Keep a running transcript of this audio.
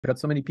got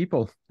so many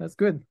people. That's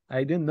good.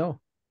 I didn't know.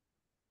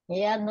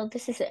 Yeah, no,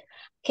 this is it.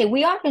 Okay,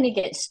 we are going to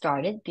get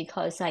started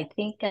because I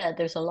think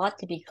there's a lot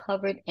to be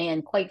covered.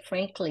 And quite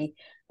frankly,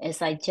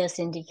 as I just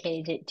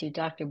indicated to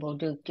Dr.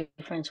 Bolduc, to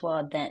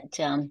Francois, that,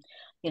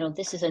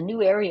 this is a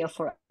new area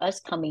for us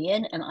coming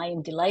in, and I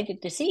am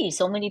delighted to see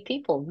so many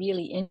people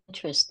really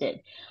interested.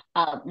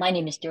 My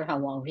name is Dirhan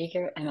Wang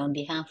Rieger, and on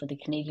behalf of the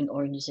Canadian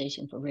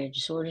Organization for Rare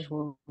Disorders,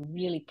 we're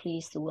really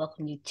pleased to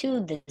welcome you to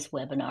this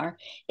webinar.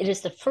 It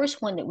is the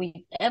first one that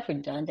we've ever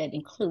done that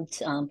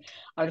includes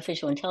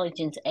artificial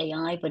intelligence,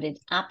 AI, but it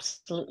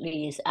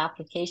absolutely is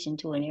application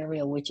to an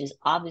area which is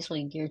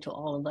obviously dear to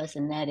all of us,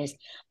 and that is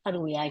how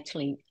do we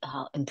actually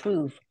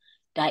improve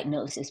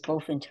diagnosis,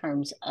 both in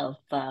terms of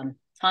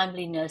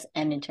timeliness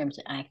and in terms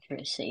of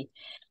accuracy.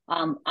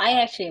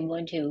 I actually am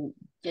going to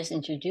just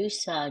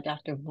introduce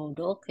Dr.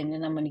 Bolduc, and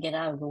then I'm going to get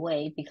out of the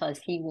way because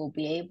he will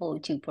be able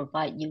to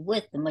provide you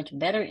with a much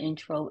better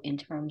intro in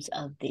terms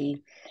of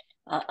the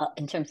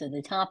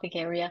topic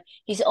area.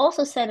 He's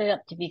also set it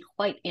up to be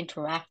quite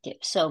interactive.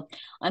 So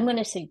I'm going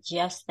to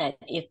suggest that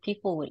if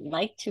people would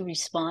like to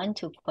respond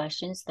to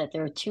questions, that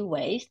there are two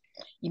ways.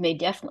 You may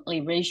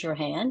definitely raise your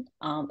hand.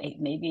 It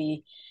may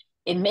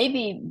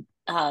be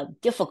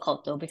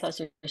difficult though because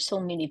there's so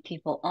many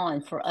people on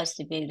for us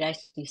to be able to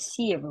actually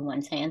see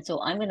everyone's hand. So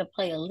I'm going to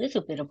play a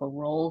little bit of a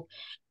role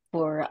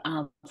for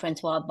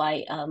Francois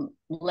by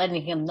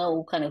letting him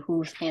know kind of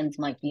whose hands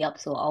might be up.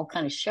 So I'll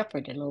kind of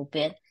shepherd it a little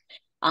bit.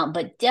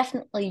 But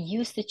definitely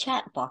use the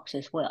chat box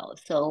as well.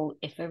 So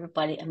if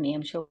everybody, I mean,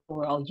 I'm sure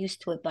we're all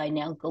used to it by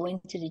now. Go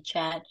into the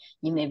chat.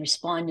 You may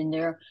respond in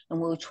there, and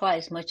we'll try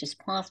as much as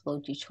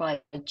possible to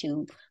try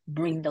to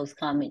bring those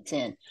comments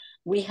in.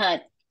 We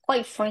had,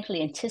 quite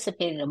frankly,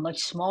 anticipated a much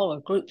smaller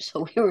group,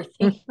 so we were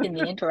thinking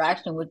the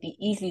interaction would be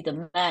easy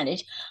to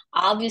manage.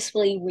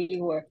 Obviously, we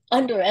were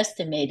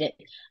underestimated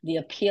the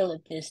appeal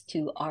of this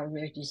to our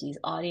rare disease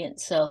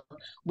audience. So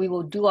we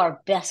will do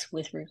our best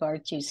with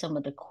regard to some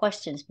of the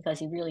questions because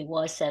he really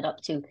was set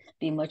up to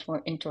be much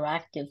more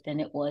interactive than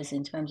it was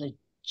in terms of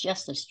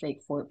just a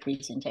straightforward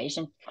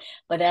presentation.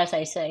 But as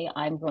I say,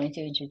 I'm going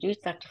to introduce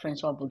Dr.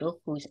 Francois Bolduc,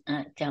 who's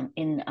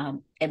in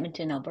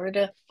Edmonton,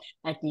 Alberta,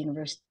 at the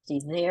university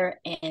there,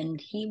 and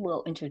he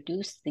will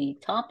introduce the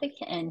topic,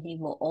 and he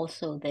will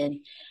also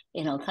then,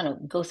 kind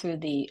of go through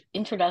the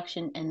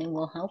introduction, and then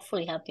we'll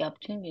hopefully have the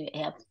opportunity to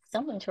have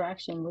some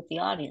interaction with the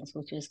audience,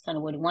 which is kind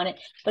of what he wanted,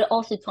 but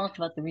also talk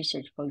about the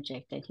research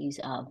project that he's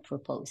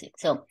proposing.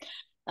 So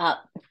uh,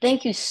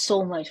 thank you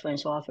so much,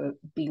 Francois, for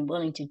being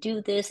willing to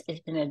do this.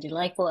 It's been a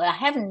delightful. I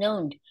haven't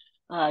known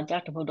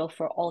Dr. Bolduc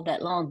for all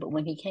that long, but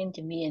when he came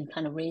to me and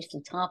kind of raised the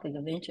topic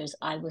of interest,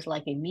 I was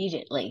like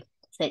immediately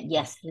said,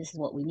 yes, this is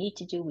what we need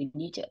to do. We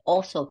need to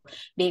also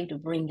be able to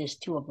bring this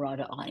to a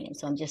broader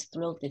audience. So I'm just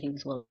thrilled that he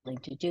was willing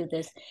to do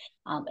this.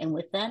 And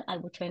with that, I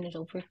will turn it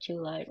over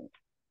to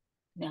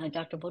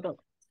Dr. Bolduc.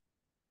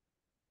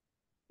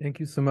 Thank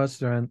you so much,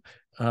 Duran.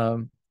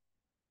 Um,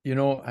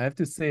 I have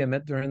to say I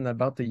met Duran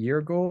about a year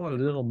ago, a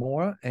little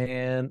more,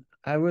 and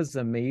I was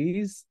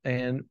amazed.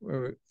 And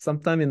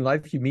sometime in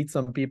life, you meet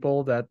some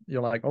people that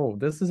you're like, oh,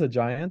 this is a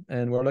giant,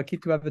 and we're lucky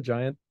to have a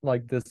giant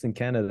like this in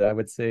Canada, I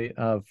would say,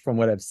 from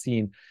what I've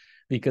seen,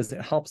 because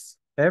it helps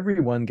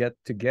everyone get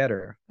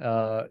together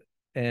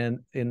and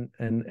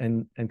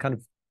kind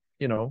of,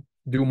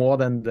 do more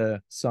than the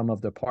sum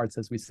of the parts,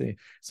 as we say.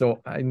 So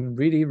I'm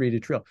really, really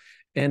thrilled.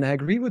 And I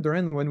agree with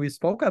Doran when we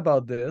spoke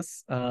about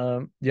this.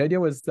 The idea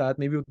was that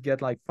maybe we'd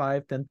get like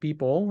 5, 10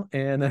 people.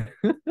 And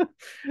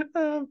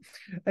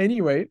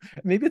anyway,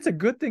 maybe it's a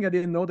good thing I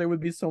didn't know there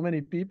would be so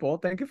many people.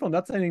 Thank you for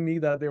not telling me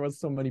that there was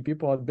so many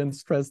people. I've been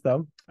stressed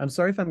out. I'm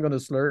sorry if I'm going to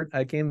slur.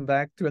 I came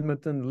back to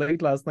Edmonton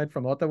late last night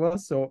from Ottawa,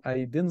 so I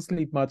didn't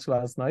sleep much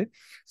last night.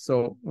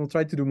 So I'll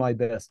try to do my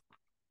best.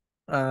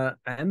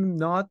 I'm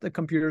not a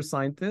computer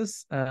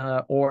scientist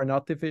or an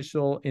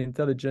artificial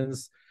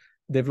intelligence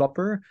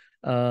developer.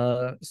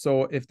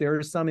 So if there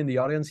are some in the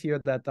audience here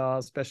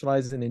that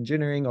specialize in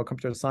engineering or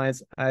computer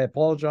science, I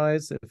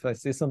apologize. If I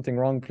say something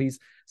wrong, please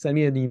send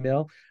me an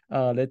email.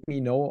 Let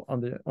me know on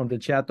the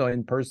chat or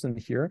in person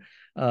here.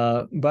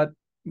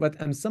 But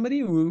I'm somebody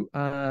who,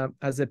 I'm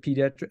a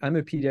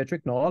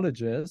pediatric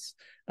neurologist,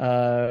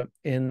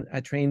 and I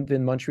trained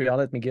in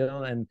Montreal at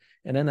McGill, and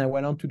then I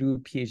went on to do a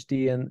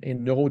PhD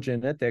in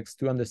neurogenetics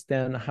to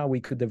understand how we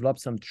could develop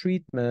some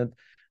treatment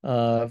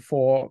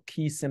for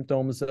key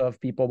symptoms of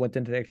people with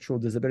intellectual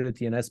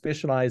disability, and I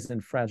specialize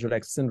in Fragile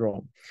X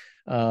syndrome.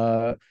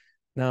 Now,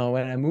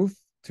 when I moved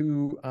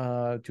to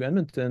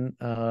Edmonton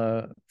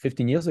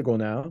 15 years ago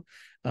now,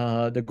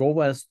 the goal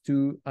was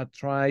to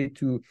try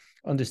to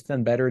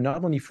understand better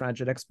not only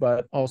Fragile X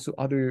but also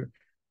other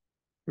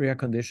rare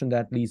condition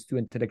that leads to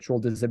intellectual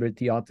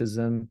disability,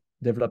 autism,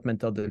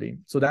 developmental delay.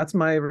 So that's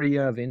my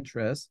area of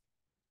interest.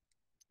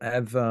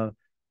 I've I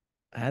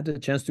had a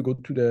chance to go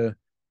to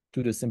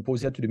the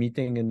symposia, to the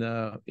meeting in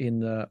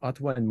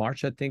Ottawa in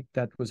March, I think,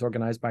 that was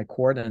organized by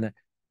CORD, and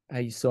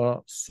I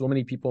saw so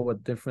many people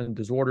with different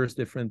disorders,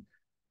 different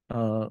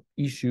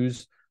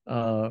issues,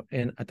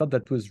 and I thought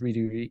that was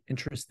really, really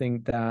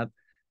interesting that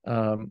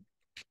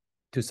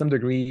to some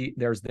degree,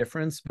 there's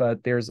difference,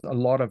 but there's a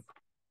lot of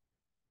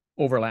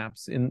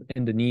overlaps in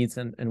the needs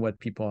and what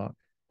people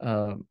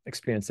are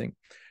experiencing.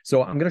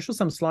 So I'm going to show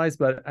some slides,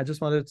 but I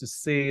just wanted to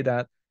say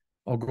that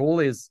our goal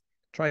is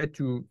try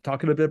to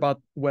talk a little bit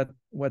about what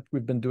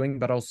we've been doing,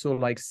 but also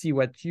like see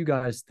what you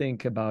guys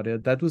think about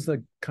it. That was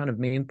the kind of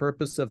main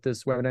purpose of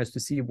this webinar, is to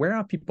see where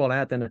are people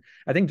at. And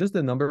I think just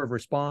the number of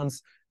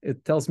response,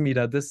 it tells me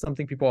that this is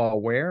something people are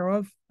aware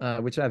of,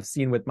 which I've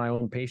seen with my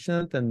own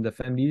patient and the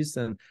families,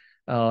 and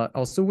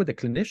also with the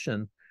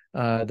clinician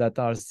that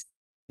are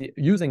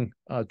using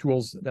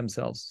tools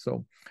themselves.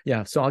 So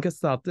yeah, so I'll get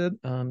started.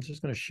 I'm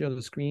just going to share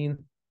the screen,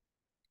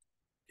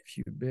 if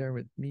you bear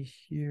with me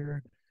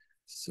here.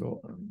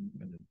 So I'm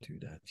going to do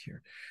that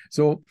here.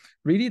 So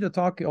really the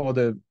talk,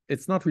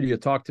 it's not really a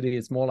talk today.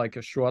 It's more like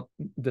a short,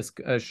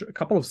 a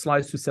couple of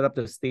slides to set up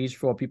the stage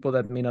for people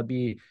that may not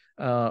be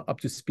up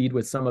to speed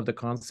with some of the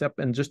concept,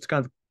 and just to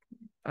kind of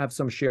have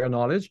some shared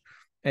knowledge,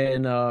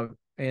 and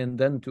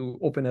then to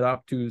open it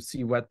up to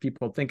see what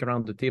people think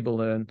around the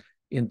table, and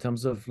in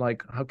terms of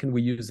like, how can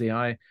we use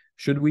AI?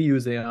 Should we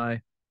use AI?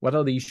 What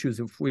are the issues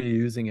if we're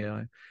using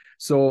AI?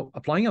 So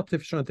applying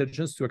artificial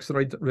intelligence to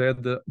accelerate rare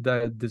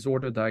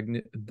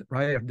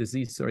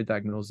disease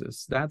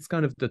diagnosis. That's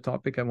kind of the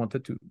topic I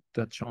wanted to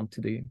touch on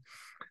today.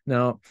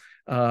 Now,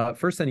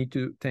 first I need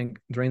to thank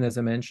Drain, as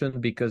I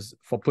mentioned, because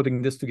for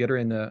putting this together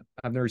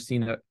I've never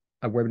seen a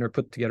webinar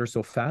put together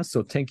so fast.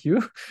 So thank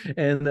you.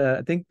 And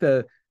I think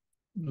the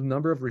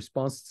number of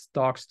responses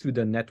talks to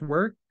the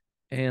network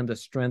and the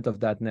strength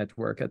of that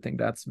network. I think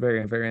that's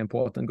very, very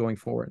important going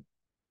forward.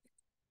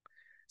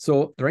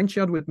 So Drain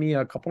shared with me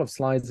a couple of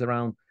slides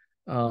around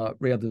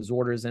rare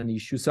disorders and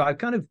issues. So I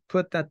kind of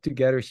put that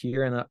together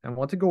here, and I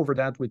want to go over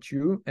that with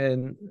you,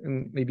 and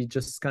maybe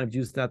just kind of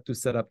use that to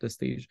set up the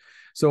stage.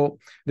 So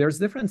there's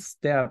different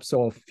steps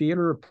or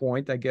failure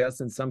point, I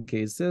guess, in some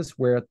cases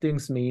where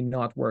things may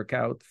not work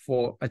out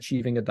for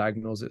achieving a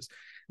diagnosis.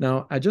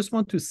 Now, I just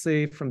want to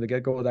say from the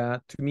get-go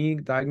that to me,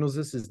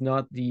 diagnosis is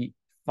not the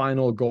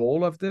final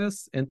goal of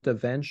this.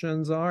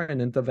 Interventions are,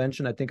 and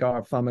intervention, I think,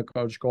 are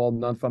pharmacological,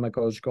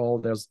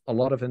 non-pharmacological. There's a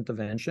lot of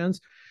interventions.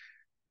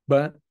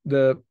 But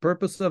the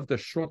purpose of the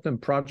short-term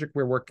project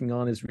we're working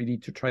on is really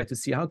to try to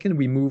see how can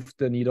we move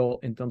the needle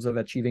in terms of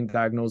achieving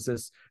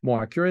diagnosis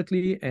more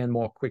accurately and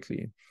more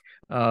quickly.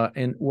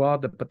 And who are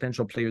the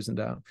potential players in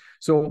that?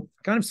 So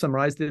I kind of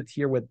summarized it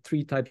here with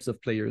 3 types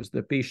of players: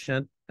 the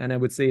patient, and I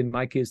would say in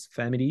my case,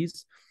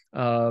 families.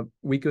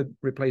 We could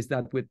replace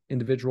that with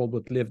individual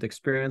with lived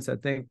experience, I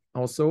think,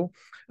 also.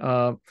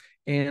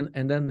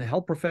 And then the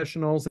health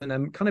professionals, and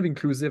I'm kind of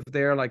inclusive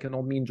there, like I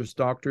don't mean just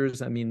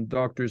doctors, I mean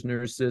doctors,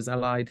 nurses,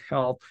 allied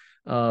health,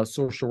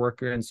 social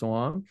worker, and so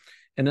on.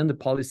 And then the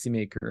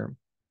policymaker.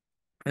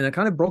 And I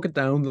kind of broke it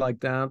down like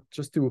that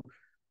just to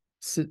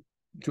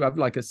have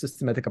like a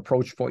systematic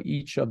approach for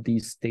each of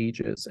these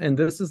stages. And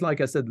this is, like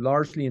I said,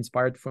 largely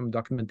inspired from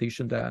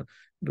documentation that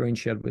Drain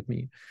shared with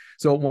me.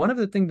 So one of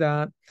the things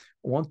that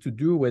I want to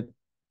do with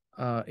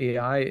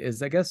AI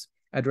is, I guess,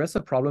 address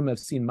a problem I've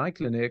seen in my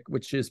clinic,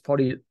 which is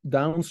probably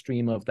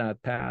downstream of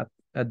that path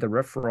at the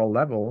referral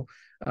level,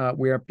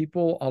 where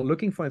people are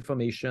looking for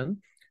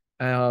information,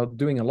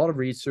 doing a lot of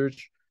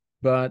research,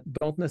 but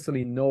don't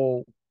necessarily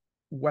know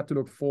what to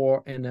look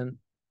for, and then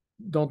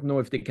don't know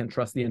if they can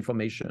trust the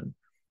information.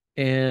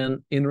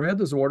 And in rare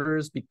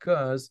disorders,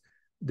 because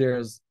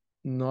there's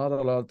not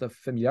a lot of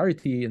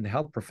familiarity in the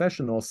health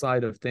professional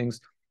side of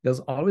things, there's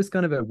always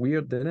kind of a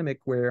weird dynamic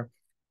where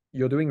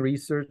you're doing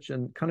research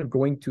and kind of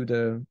going to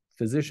the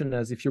physician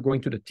as if you're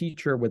going to the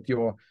teacher with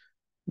your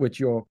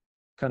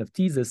kind of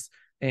thesis,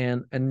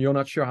 and you're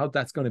not sure how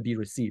that's going to be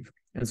received.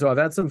 And so I've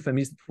had some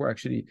families who are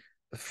actually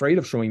afraid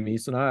of showing me.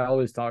 So now I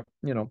always talk,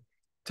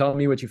 tell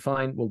me what you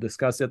find, we'll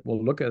discuss it,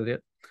 we'll look at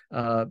it.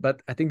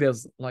 But I think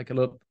there's like a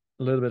little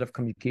bit of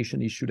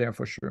communication issue there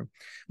for sure.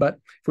 But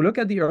if we look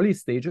at the early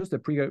stages, the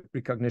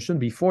pre-recognition,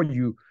 before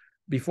you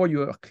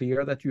are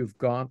clear that you've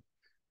got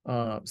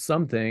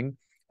something,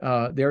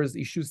 there's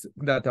issues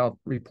that are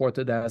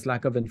reported as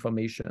lack of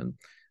information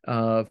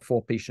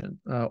for patient,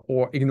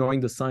 or ignoring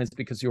the signs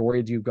because you're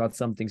worried you've got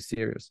something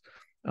serious.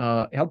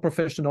 Health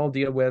professionals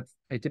deal with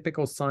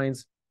atypical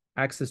signs,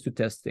 access to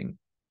testing.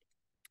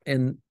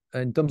 And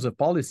in terms of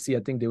policy, I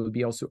think there will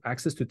be also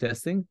access to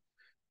testing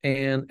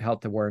and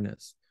health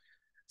awareness.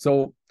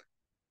 So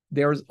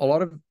there's a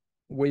lot of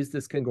ways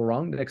this can go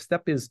wrong. The next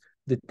step is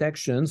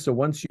detection. So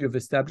once you've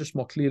established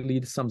more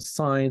clearly some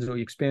signs or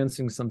you're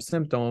experiencing some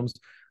symptoms,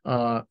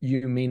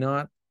 you may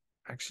not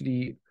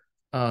actually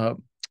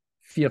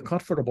feel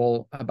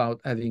comfortable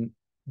about having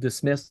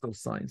dismissed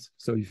those signs.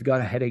 So you've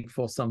got a headache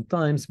for some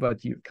times,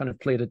 but you kind of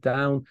played it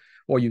down,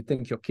 or you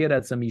think your kid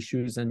had some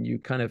issues and you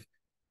kind of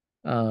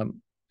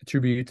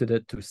attributed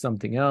it to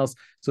something else.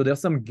 So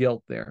there's some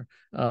guilt there.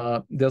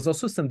 There's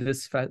also some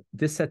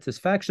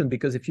dissatisfaction,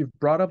 because if you've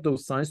brought up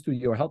those signs to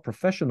your health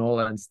professional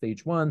on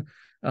stage 1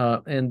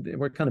 and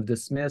we're kind of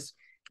dismissed,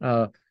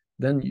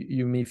 then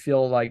you may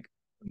feel like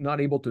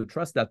not able to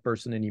trust that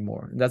person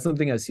anymore. And that's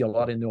something I see a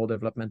lot in the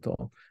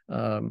neurodevelopmental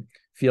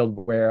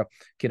field, where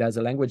kid has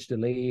a language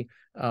delay,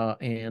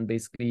 and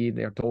basically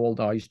they're told,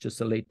 oh, he's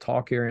just a late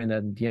talker, and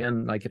at the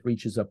end, like, it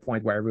reaches a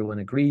point where everyone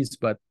agrees,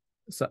 but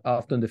so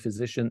often the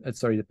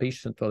the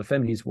patient or the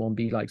families won't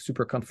be like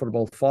super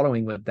comfortable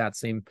following with that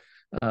same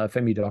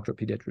family doctor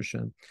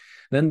pediatrician.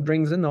 Then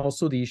brings in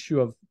also the issue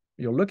of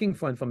you're looking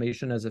for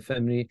information as a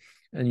family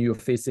and you're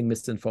facing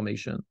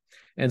misinformation.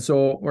 And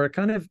so we're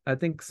kind of, I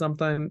think,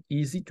 sometimes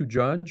easy to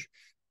judge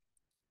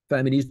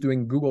families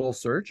doing Google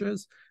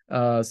searches.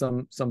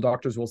 Some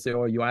doctors will say,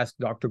 oh, you ask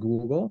Dr.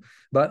 Google.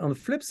 But on the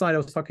flip side, I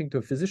was talking to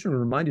a physician who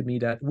reminded me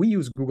that we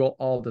use Google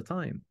all the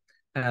time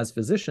as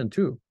physician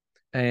too.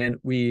 And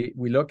we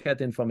look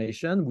at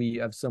information. We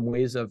have some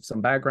ways of some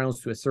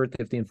backgrounds to assert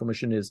if the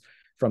information is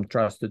from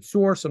trusted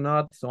source or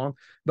not, so on.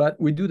 But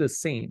we do the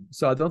same.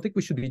 So I don't think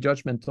we should be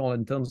judgmental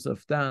in terms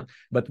of that,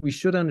 but we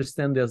should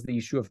understand there's the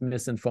issue of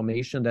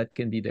misinformation that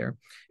can be there,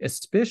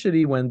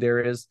 especially when there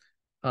is,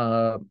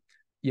 not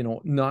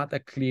a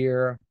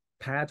clear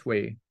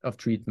pathway of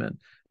treatment,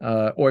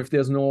 or if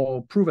there's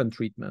no proven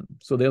treatment.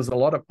 So there's a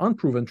lot of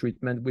unproven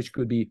treatment, which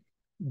could be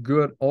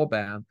good or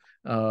bad,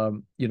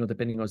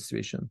 depending on the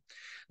situation.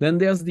 Then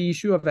there's the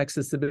issue of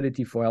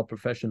accessibility for health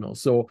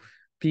professionals. So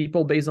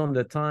people, based on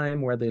the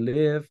time where they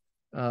live,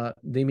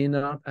 they may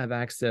not have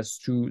access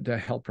to the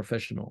health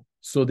professional.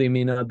 So they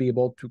may not be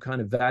able to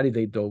kind of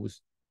validate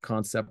those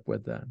concepts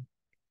with them.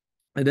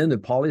 And then the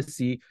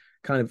policy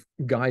kind of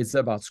guides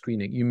about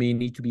screening. You may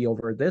need to be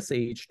over this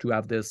age to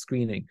have this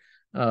screening.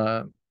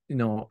 Having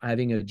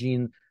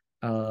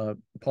a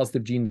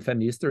positive gene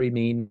family history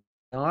may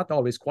not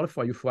always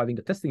qualify you for having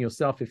the testing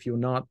yourself if you're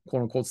not,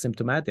 quote unquote,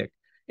 symptomatic.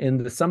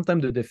 And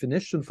sometimes the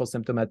definition for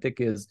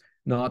symptomatic is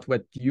not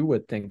what you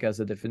would think as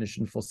a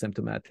definition for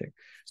symptomatic.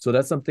 So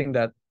that's something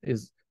that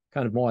is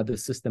kind of more at the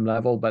system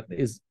level, but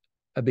is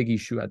a big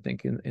issue, I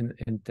think,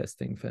 in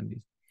testing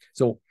families.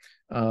 So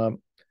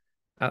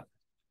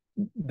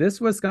this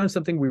was kind of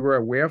something we were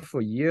aware of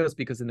for years,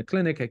 because in the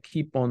clinic, I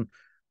keep on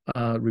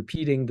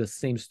repeating the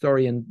same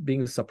story and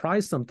being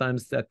surprised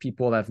sometimes that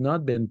people have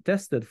not been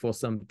tested for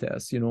some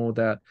tests,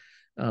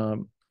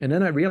 and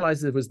then I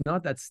realized it was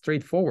not that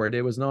straightforward.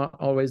 It was not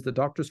always the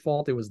doctor's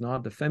fault. It was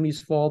not the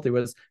family's fault. It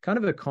was kind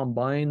of a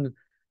combined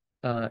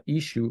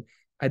issue.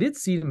 I did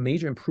see a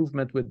major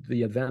improvement with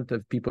the advent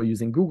of people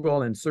using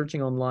Google and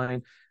searching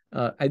online.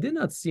 I did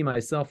not see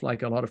myself,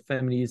 like a lot of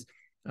families,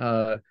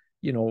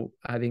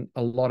 having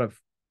a lot of,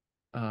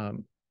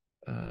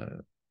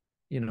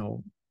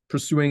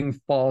 pursuing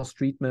false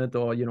treatment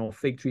or,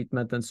 fake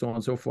treatment and so on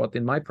and so forth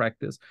in my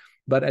practice.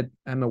 But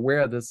I'm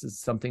aware this is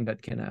something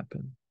that can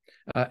happen.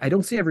 I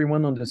don't see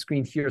everyone on the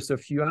screen here. So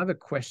if you have a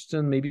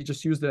question, maybe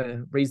just use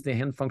the raise the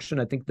hand function.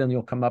 I think then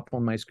you'll come up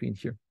on my screen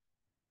here.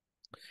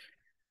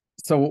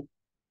 So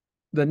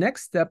the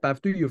next step,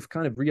 after you've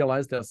kind of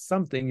realized there's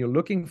something, you're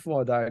looking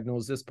for a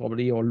diagnosis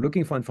probably, or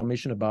looking for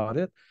information about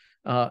it,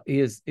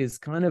 is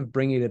kind of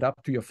bringing it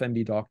up to your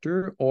family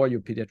doctor or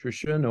your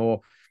pediatrician, or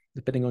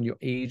depending on your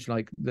age,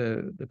 like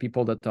the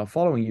people that are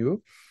following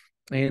you.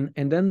 And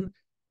then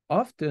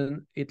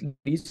often it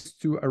leads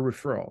to a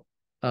referral,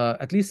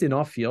 at least in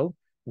our field,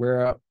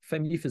 where a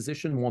family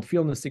physician won't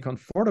feel necessarily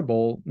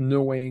comfortable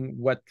knowing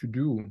what to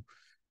do.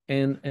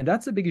 And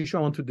that's a big issue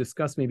I want to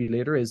discuss maybe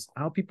later, is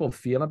how people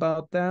feel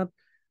about that.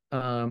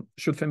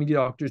 Should family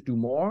doctors do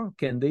more?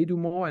 Can they do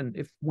more? And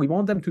if we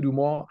want them to do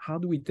more, how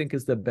do we think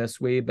is the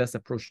best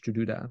approach to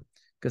do that?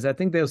 Because I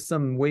think there's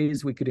some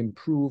ways we could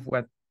improve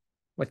what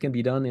can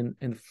be done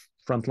in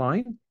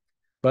frontline,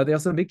 but there are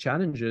some big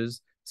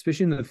challenges,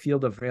 especially in the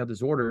field of rare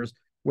disorders,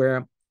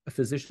 where a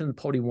physician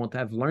probably won't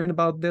have learned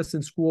about this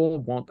in school,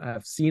 won't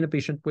have seen a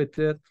patient with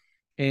it,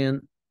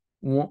 and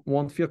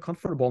won't feel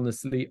comfortable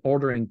necessarily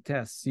ordering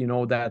tests,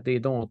 that they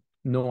don't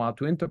know how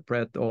to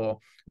interpret or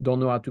don't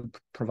know how to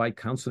provide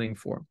counseling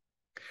for.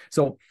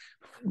 So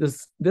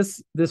this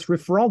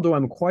referral, though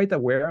I'm quite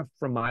aware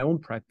from my own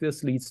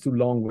practice, leads to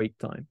long wait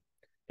time.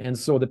 And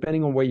so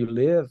depending on where you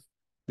live,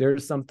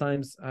 there's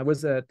sometimes, I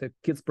was at the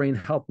Kids Brain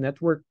Health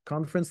Network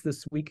conference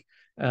this week,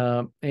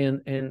 and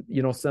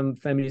some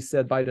families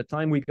said by the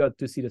time we got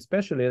to see the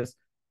specialist,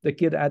 the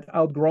kid had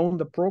outgrown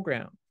the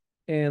program.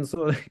 And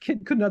so the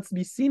kid could not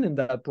be seen in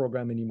that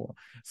program anymore.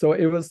 So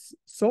it was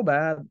so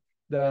bad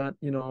that,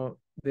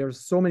 there's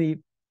so many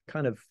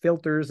kind of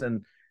filters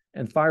and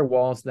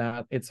firewalls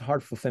that it's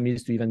hard for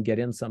families to even get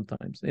in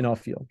sometimes in our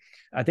field.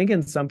 I think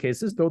in some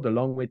cases, though, the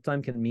long wait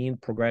time can mean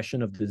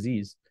progression of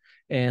disease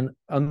and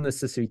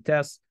unnecessary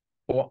tests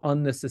or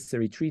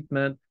unnecessary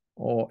treatment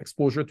or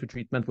exposure to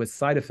treatment with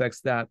side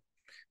effects that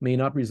may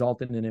not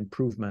result in an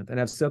improvement.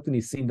 And I've certainly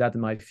seen that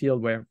in my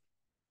field, where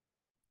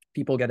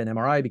people get an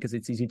MRI because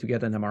it's easy to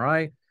get an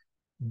MRI,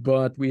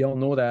 but we all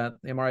know that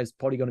MRI is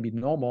probably going to be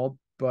normal,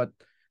 but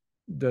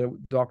the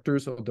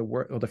doctors or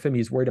the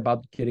family is worried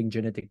about getting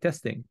genetic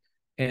testing.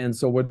 And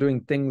so we're doing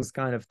things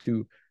kind of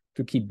to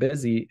keep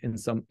busy in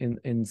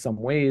some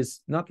ways,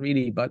 not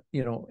really, but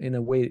in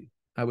a way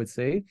I would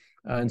say.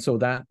 And so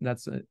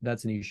that's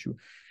an issue.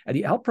 At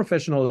the health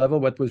professional level,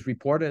 what was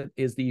reported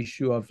is the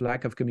issue of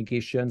lack of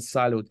communication,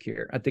 siloed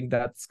care. I think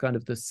that's kind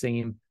of the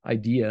same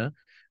idea.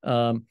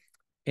 And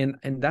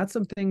that's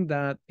something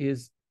that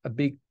is a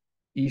big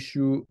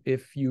issue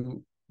if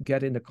you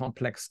get in the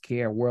complex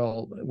care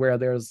world where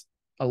there's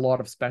a lot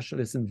of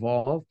specialists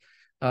involved,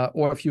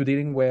 or if you're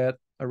dealing with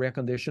a rare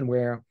condition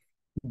where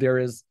there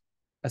is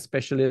a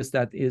specialist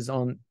that is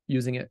on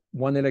using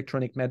one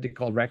electronic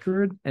medical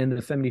record and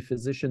the family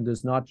physician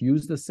does not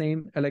use the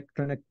same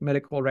electronic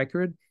medical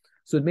record.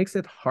 So it makes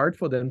it hard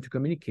for them to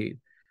communicate.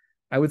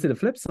 I would say the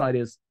flip side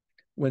is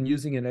when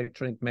using an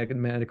electronic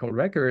medical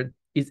record,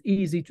 it's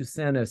easy to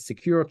send a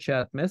secure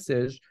chat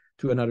message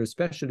to another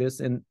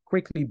specialist and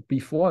quickly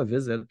before a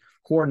visit,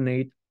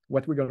 coordinate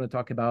what we're going to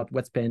talk about,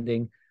 what's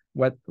pending,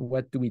 what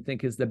do we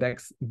think is the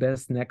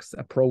best next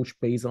approach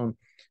based on,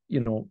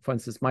 for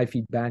instance, my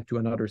feedback to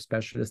another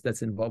specialist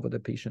that's involved with the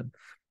patient.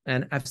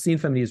 And I've seen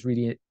families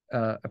really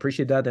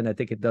appreciate that, and I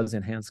think it does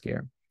enhance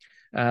care.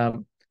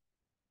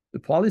 The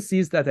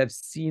policies that I've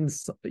seen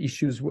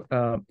issues,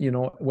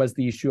 was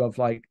the issue of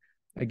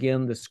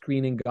again, the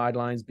screening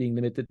guidelines being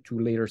limited to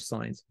later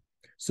signs.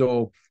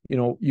 So,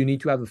 you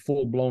need to have a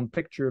full-blown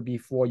picture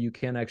before you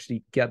can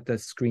actually get the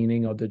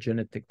screening or the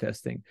genetic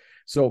testing.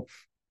 So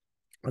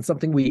that's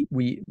something we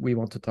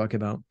want to talk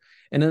about.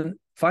 And then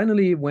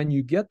finally, when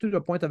you get to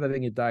the point of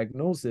having a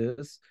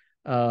diagnosis,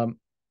 the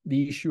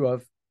issue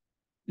of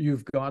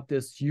you've got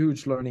this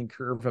huge learning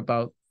curve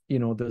about,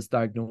 this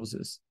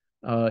diagnosis.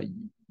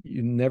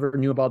 You never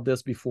knew about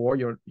this before.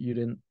 You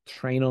didn't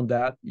train on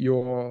that.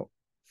 Your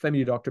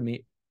family doctor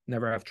may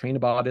never have trained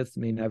about it,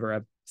 may never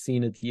have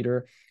seen it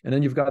either. And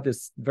then you've got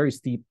this very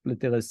steep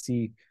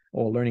literacy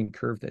or learning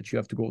curve that you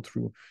have to go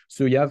through.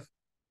 So you have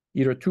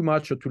either too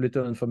much or too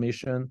little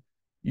information.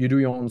 You do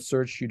your own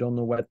search, you don't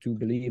know what to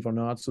believe or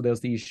not. So there's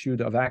the issue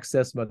of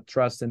access, but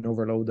trust and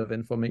overload of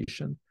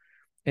information.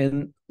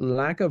 And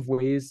lack of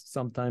ways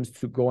sometimes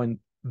to go and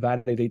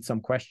validate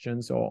some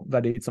questions or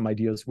validate some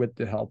ideas with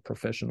the health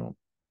professional.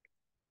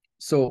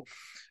 So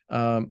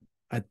I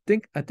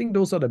think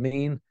those are the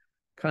main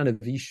kind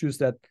of issues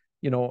that,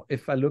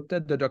 if I looked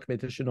at the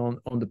documentation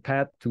on the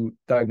path to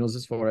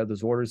diagnosis for rare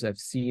disorders I've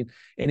seen,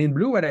 and in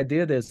blue, what I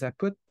did is I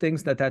put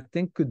things that I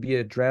think could be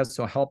addressed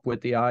or help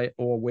with AI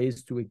or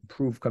ways to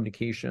improve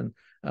communication,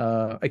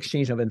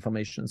 exchange of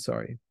information,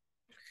 sorry.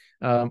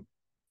 So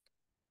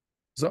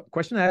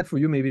question I had for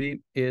you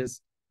maybe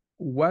is,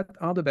 what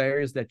are the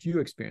barriers that you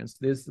experience?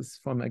 This is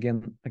from,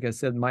 again, like I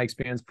said, my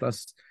experience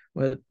plus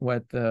what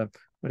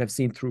I've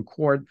seen through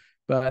CORD,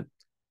 but,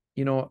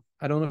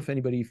 I don't know if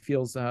anybody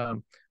feels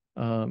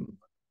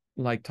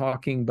like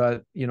talking,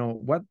 but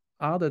what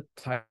are the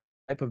type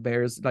of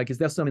barriers? Is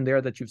there some in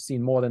there that you've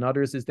seen more than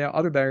others? Is there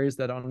other barriers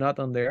that are not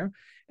on there?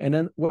 And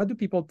then what do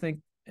people think?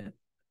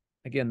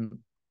 Again,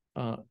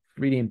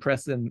 really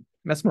impressed and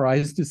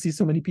mesmerized to see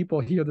so many people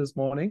here this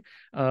morning.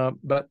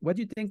 But what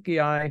do you think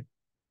AI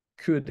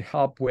could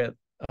help with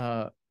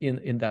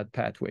in that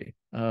pathway,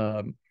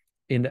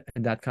 in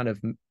that kind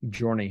of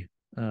journey?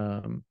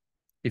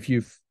 If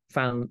you've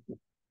found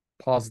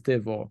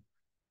positive or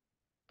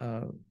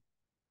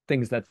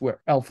things that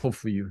were helpful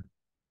for you.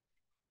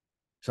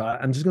 So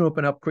I'm just going to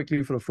open up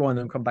quickly for the floor and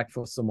then come back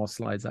for some more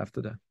slides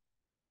after that.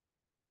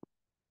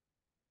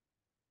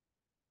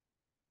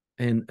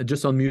 And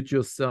just unmute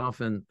yourself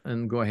and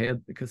go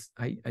ahead, because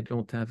I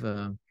don't have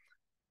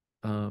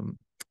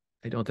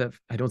I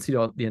don't see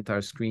the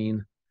entire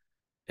screen,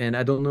 and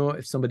I don't know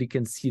if somebody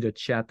can see the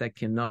chat. I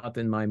cannot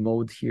in my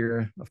mode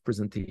here of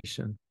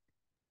presentation.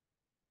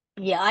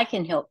 Yeah, I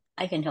can help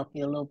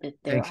you a little bit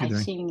there. Thank you,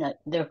 I've seen that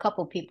there are a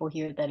couple people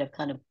here that have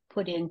kind of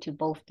put into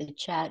both the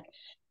chat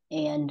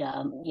and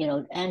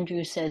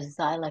Andrew says,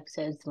 Zylex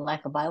says the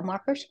lack of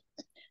biomarkers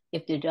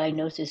if the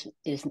diagnosis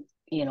is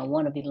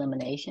one of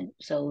elimination.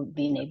 So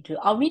being able to,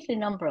 I'll read a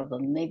number of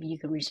them, maybe you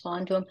can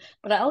respond to them,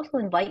 but I also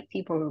invite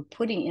people who are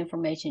putting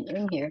information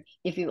in here,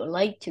 if you would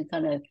like to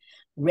kind of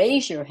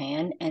raise your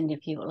hand and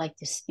if you would like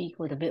to speak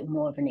with a bit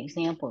more of an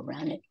example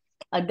around it.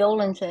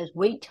 Dolan says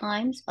wait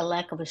times, a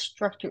lack of a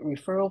structured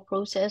referral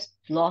process,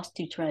 loss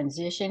to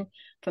transition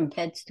from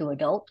pets to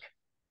adult.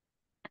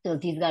 So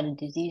if you've got a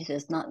disease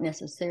that's not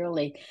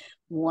necessarily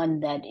one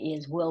that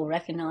is well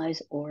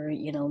recognized or,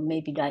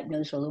 maybe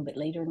diagnosed a little bit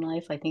later in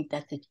life, I think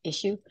that's an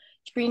issue.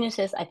 Trina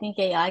says, I think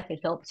AI could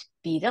help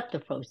speed up the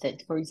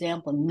process. For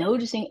example,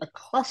 noticing a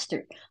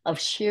cluster of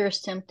shared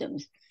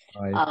symptoms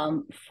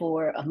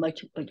for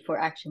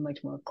action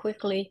much more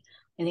quickly.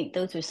 I think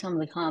those are some of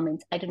the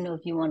comments. I don't know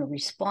if you want to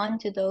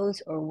respond to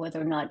those or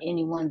whether or not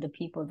any one of the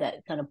people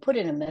that kind of put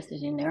in a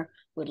message in there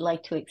would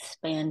like to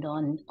expand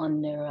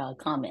on their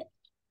comment.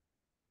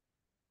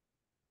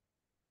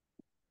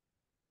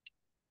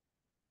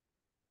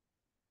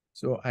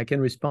 So I can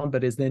respond,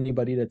 but is there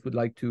anybody that would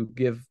like to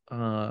give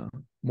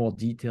more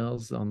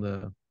details on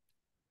the,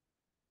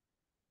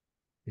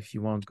 if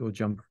you want, go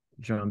jump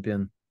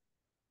in.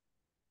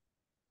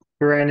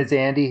 Sure, and it's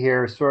Andy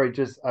here. Sorry,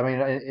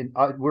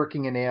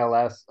 working in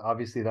ALS,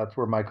 obviously that's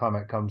where my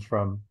comment comes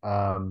from.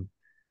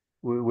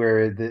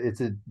 where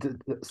it's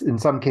in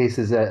some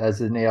cases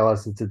as an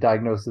ALS, it's a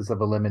diagnosis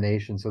of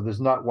elimination. So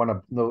there's not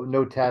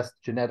no test,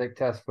 genetic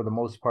tests for the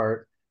most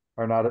part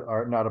are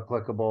not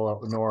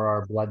applicable, nor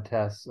are blood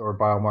tests or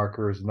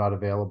biomarkers not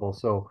available.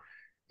 So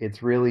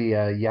it's really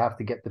you have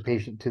to get the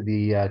patient to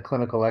the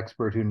clinical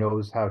expert who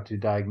knows how to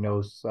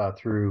diagnose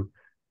through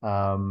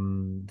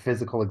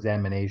physical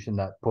examination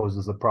that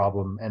poses a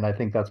problem. And I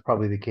think that's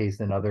probably the case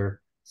in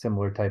other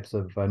similar types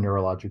of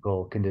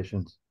neurological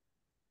conditions.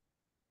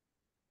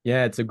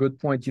 Yeah, it's a good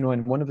point.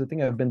 And one of the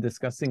things I've been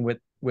discussing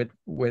with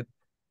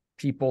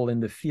people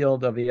in the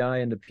field of AI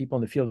and the people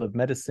in the field of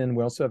medicine,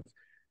 we also have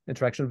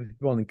interaction with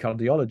people in the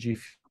cardiology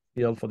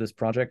field for this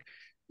project.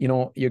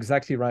 You're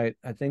exactly right.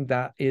 I think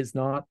that is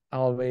not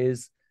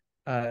always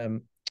a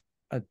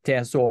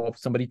test, or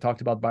somebody talked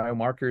about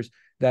biomarkers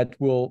that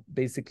will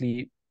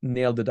basically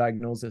nail the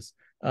diagnosis.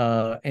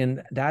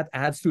 And that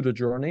adds to the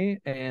journey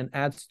and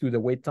adds to the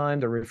wait time,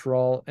 the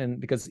referral,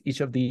 and because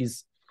each of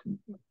these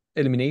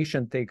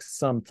elimination takes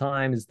some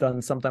time, is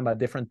done sometime by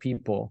different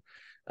people.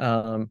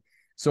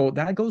 So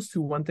that goes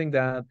to one thing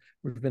that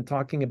we've been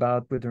talking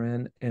about with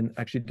Doreen, and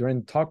actually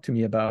Doreen talked to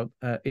me about,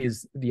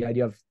 is the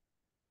idea of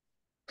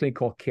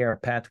clinical care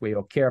pathway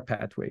or care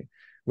pathway,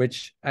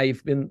 which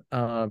I've been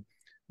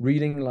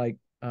reading like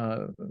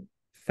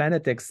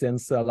fanatics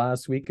since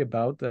last week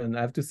about, and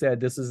I have to say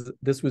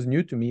this was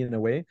new to me in a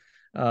way.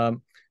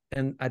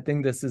 And I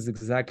think this is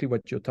exactly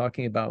what you're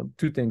talking about.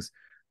 Two things: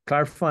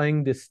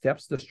 clarifying the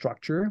steps, the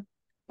structure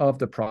of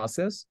the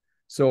process.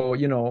 So,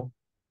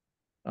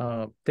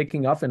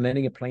 taking off and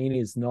landing a plane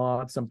is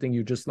not something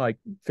you just like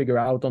figure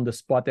out on the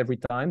spot every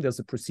time. There's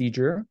a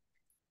procedure.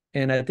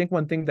 And I think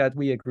one thing that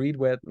we agreed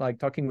with, like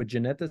talking with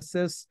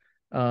geneticists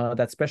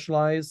that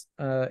specialize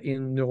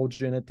in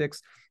neurogenetics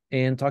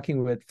and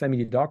talking with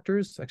family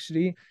doctors,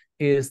 actually,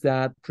 is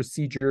that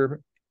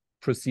procedure.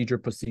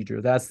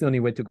 That's the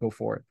only way to go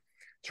for it.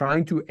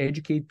 Trying to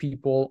educate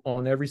people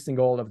on every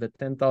single of the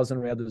 10,000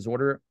 rare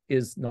disorder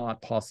is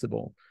not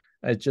possible.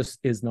 It just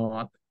is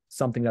not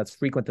something that's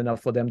frequent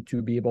enough for them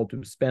to be able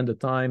to spend the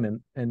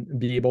time and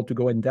be able to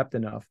go in depth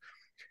enough.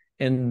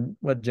 And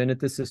what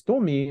geneticists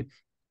told me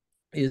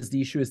is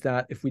the issue is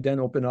that if we then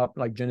open up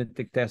like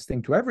genetic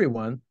testing to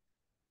everyone,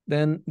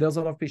 then there's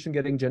a lot of patients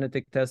getting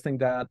genetic testing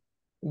that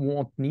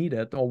won't need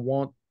it or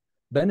won't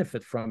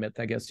benefit from it,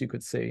 I guess you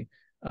could say.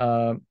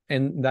 And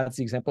that's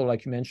the example,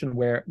 like you mentioned,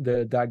 where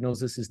the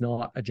diagnosis is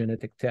not a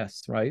genetic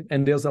test, right?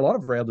 And there's a lot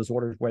of rare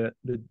disorders where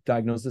the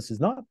diagnosis is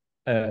not.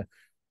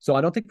 So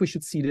I don't think we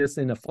should see this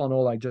in a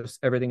funnel, like just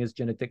everything is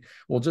genetic.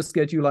 We'll just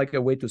get you like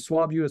a way to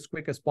swab you as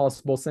quick as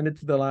possible, send it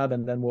to the lab,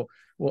 and then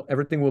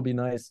everything will be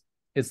nice.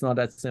 It's not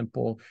that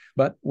simple.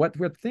 But what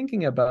we're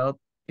thinking about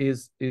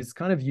is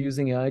kind of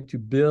using AI to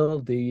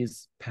build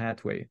these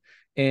pathway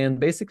and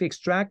basically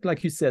extract,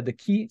 like you said, the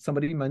key.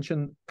 Somebody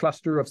mentioned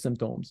cluster of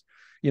symptoms.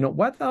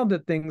 What are the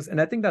things? And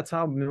I think that's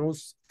how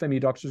most family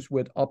doctors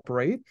would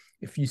operate.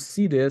 If you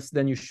see this,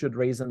 then you should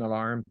raise an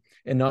alarm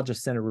and not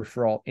just send a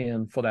referral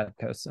in for that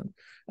person.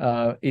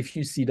 If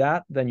you see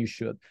that, then you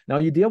should. Now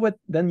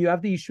then you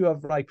have the issue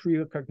of like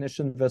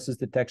precognition versus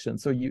detection.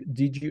 So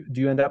do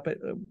you end up,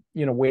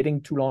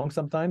 waiting too long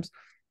sometimes?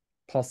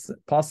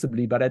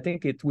 Possibly, but I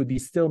think it would be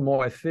still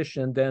more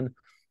efficient than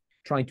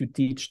trying to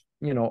teach,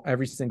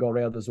 every single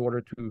rare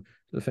disorder to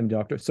the family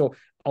doctor. So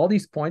all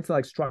these points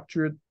like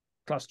structured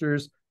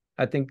clusters,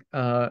 I think,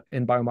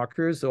 in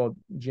biomarkers or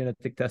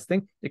genetic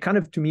testing, it kind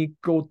of, to me,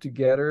 go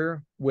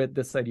together with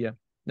this idea.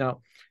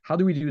 Now, how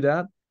do we do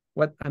that?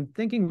 What I'm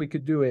thinking we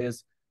could do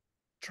is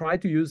try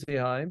to use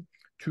AI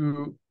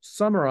to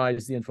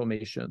summarize the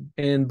information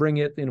and bring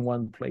it in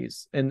one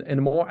place in a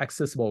more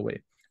accessible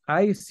way.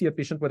 I see a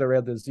patient with a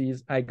rare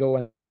disease, I go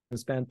and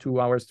spend 2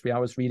 hours, 3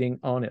 hours reading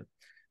on it.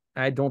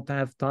 I don't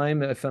have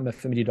time if I'm a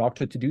family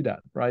doctor to do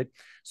that, right?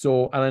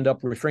 So I'll end up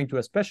referring to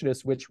a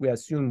specialist, which we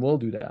assume will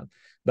do that.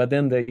 But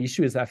then the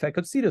issue is that if I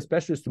could see the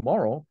specialist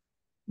tomorrow,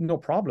 no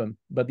problem.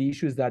 But the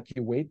issue is that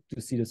you wait to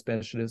see the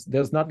specialist.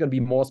 There's not going to be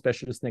more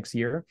specialists next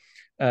year,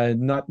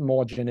 not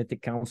more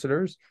genetic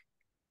counselors.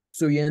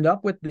 So you end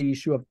up with the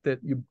issue of that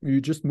you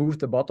just move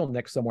the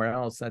bottleneck somewhere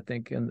else, I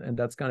think, and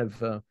that's kind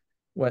of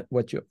what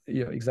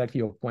exactly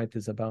your point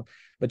is about.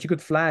 But you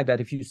could flag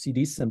that if you see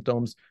these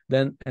symptoms,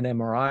 then an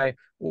MRI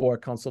or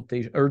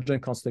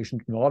urgent consultation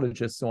to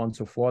neurologist, so on and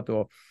so forth,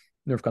 or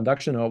nerve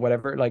conduction or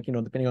whatever, like,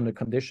 depending on the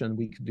condition,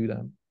 we could do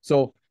that.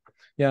 So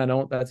yeah,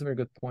 no, that's a very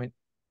good point.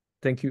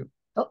 Thank you.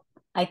 Oh,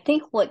 I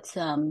think what's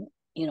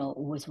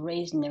was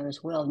raised in there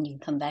as well, and you can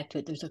come back to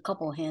it. There's a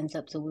couple of hands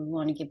up, so we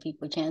want to give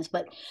people a chance.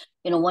 But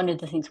one of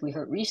the things we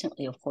heard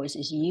recently, of course,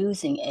 is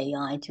using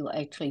AI to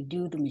actually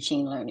do the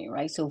machine learning,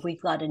 right? So if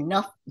we've got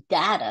enough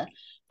data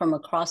from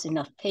across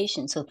enough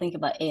patients, so think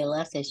about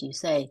ALS, as you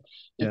say,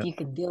 if you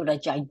could build a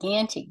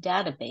gigantic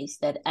database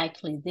that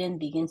actually then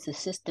begins to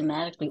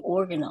systematically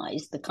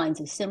organize the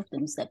kinds of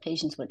symptoms that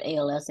patients with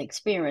ALS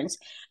experience,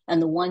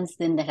 and the ones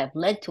then that have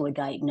led to a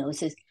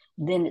diagnosis,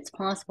 then it's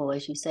possible,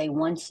 as you say,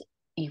 once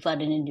you've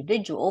got an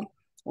individual,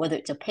 whether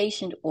it's a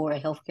patient or a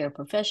healthcare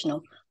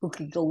professional, who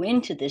could go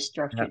into this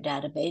structured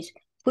database,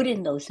 put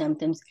in those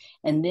symptoms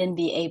and then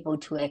be able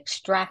to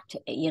extract,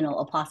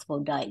 a possible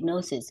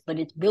diagnosis. But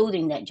it's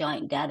building that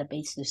giant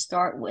database to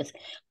start with,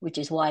 which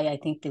is why I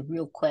think the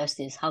real quest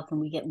is how can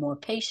we get more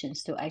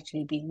patients to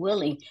actually be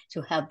willing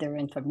to have their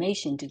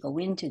information to go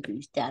into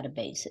these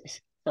databases.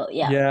 So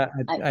yeah,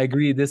 I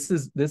agree. This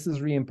is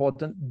really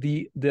important.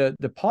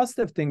 The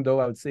positive thing, though,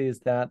 I would say, is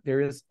that there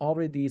is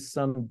already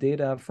some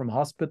data from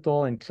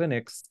hospital and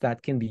clinics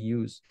that can be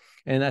used,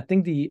 and I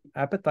think the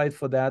appetite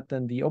for that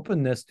and the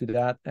openness to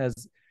that has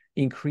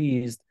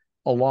increased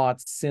a lot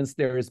since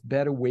there is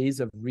better ways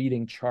of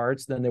reading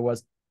charts than there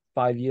was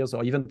 5 years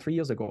or even 3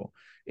 years ago.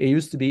 It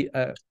used to be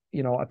a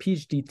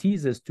PhD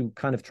thesis to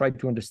kind of try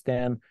to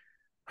understand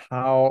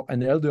how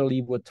an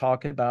elderly would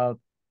talk about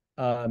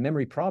a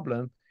memory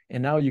problem.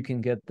 And now you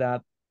can get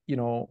that,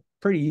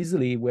 pretty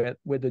easily with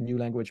the new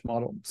language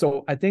model.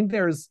 So I think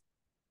there's,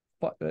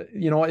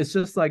 it's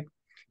just like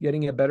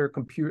getting a better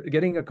computer,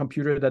 getting a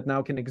computer that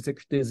now can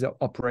execute this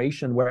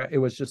operation where it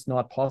was just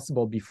not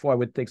possible before. It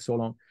would take so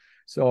long.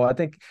 So I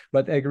think,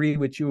 but I agree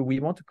with you. We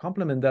want to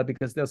complement that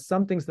because there's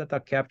some things that are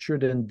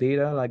captured in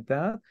data like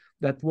that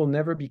will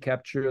never be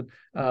captured.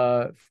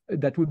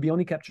 That would be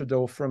only captured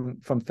though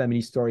from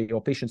family story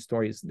or patient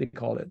stories, they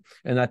call it.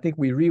 And I think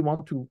we really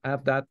want to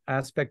have that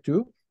aspect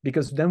too,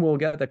 because then we'll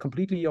get a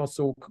completely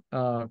also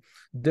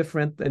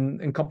different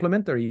and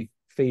complementary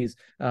phase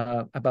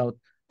about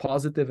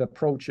positive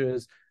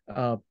approaches,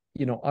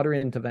 other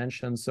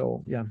interventions.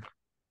 So yeah.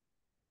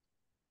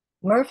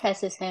 Murph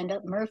has his hand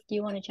up. Murph, do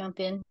you want to jump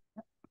in?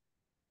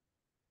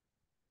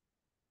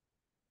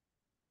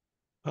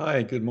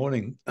 Hi, good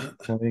morning.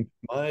 Morning.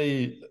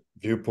 My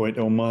viewpoint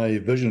or my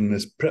vision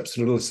is perhaps a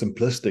little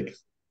simplistic,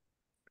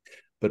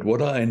 but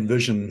what I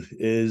envision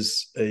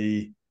is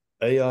a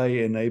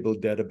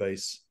AI-enabled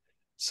database,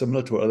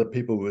 similar to what other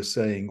people were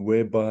saying,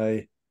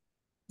 whereby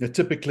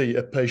typically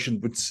a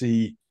patient would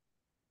see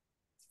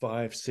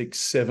 5, 6,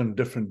 7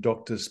 different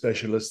doctors,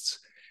 specialists,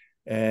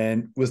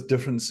 and with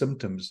different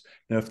symptoms.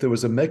 Now, if there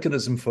was a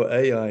mechanism for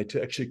AI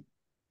to actually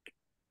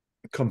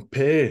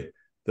compare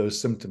those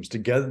symptoms, to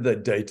gather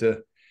that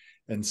data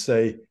and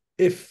say,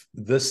 if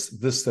this,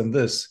 this, and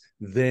this,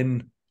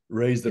 then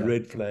raise the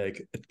red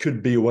flag. It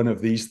could be one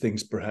of these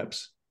things,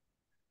 perhaps.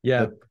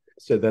 Yeah.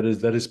 So that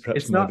is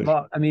perhaps it's my not. vision.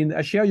 Well, I mean,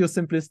 I share your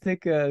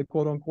simplistic,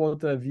 quote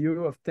unquote,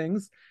 view of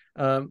things,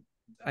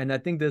 and I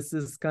think this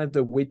is kind of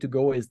the way to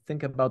go. Is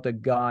think about a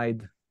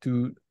guide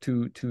to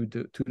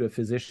the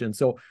physician.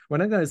 So we're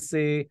not going to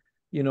say,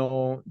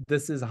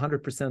 this is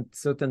 100%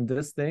 certain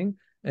this thing.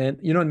 And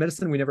in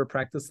medicine we never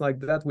practice like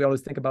that. We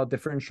always think about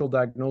differential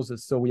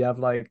diagnosis. So we have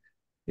like,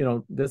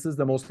 this is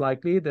the most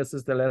likely, this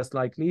is the less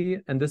likely,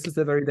 and this is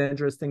the very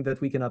dangerous thing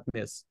that we cannot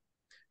miss.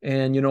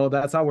 And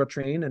that's how we're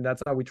trained, and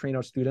that's how we train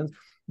our students,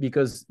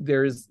 because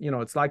there's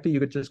it's likely you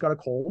could just got a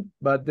cold,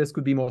 but this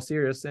could be more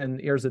serious,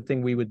 and here's the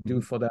thing we would do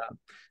for that.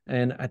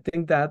 And I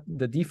think that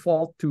the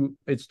default to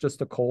it's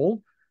just a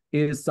cold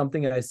is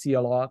something I see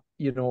a lot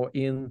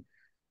in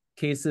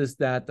cases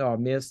that are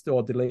missed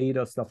or delayed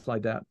or stuff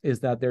like that,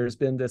 is that there's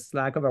been this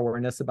lack of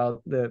awareness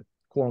about the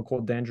quote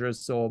unquote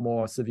dangerous or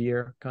more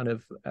severe kind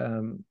of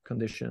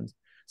conditions.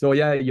 So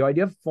yeah, your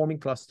idea of forming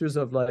clusters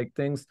of like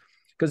things,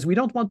 because we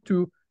don't want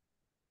to,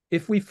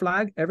 if we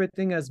flag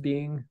everything as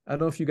being, I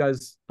don't know if you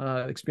guys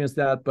experienced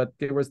that, but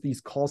there was these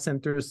call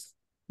centers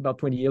about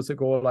 20 years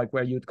ago, like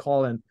where you'd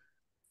call and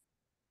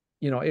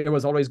it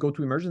was always go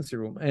to emergency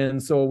room.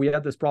 And so we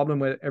had this problem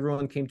where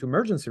everyone came to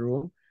emergency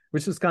room,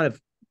 which is kind of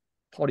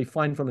probably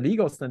fine from a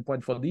legal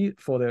standpoint for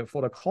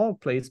the call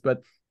place,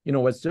 but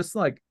it's just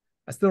like,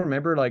 I still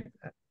remember like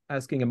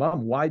asking a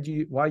mom, why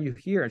are you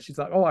here? And she's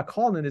like, oh, I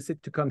called and they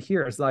said to come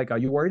here. It's like, are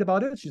you worried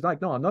about it? She's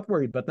like, no, I'm not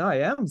worried, but now I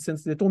am,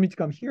 since they told me to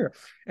come here.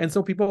 And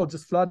so people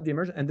just flood the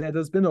emergency, and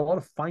there's been a lot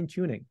of fine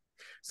tuning.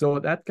 So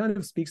that kind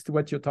of speaks to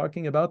what you're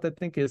talking about, I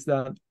think, is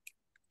that,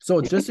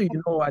 so just so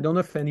you know, I don't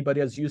know if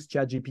anybody has used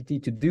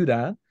ChatGPT to do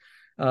that,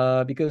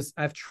 because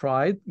I've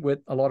tried with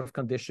a lot of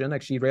condition.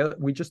 Actually,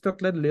 we just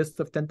took a list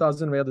of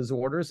 10,000 rare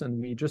disorders and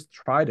we just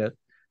tried it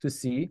to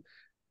see.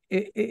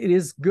 It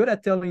is good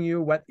at telling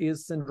you what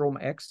is syndrome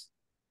X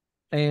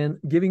and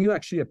giving you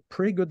actually a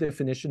pretty good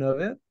definition of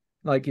it.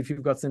 Like if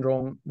you've got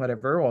syndrome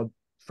whatever, or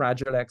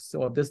Fragile X,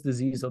 or this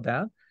disease or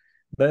that.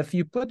 But if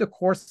you put the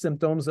core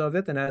symptoms of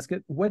it and ask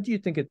it, what do you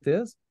think it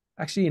is?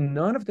 Actually, in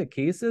none of the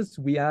cases,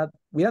 we had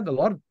a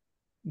lot of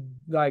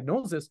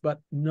diagnosis, but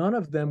none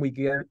of them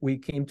we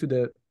came to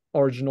the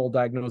original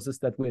diagnosis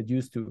that we had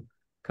used to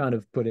kind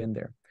of put in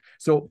there.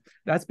 So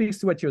that speaks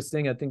to what you're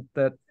saying. I think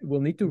that we'll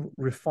need to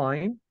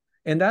refine.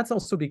 And that's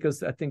also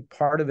because I think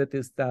part of it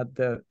is that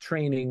the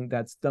training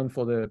that's done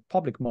for the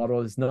public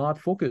model is not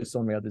focused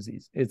on rare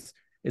disease. It's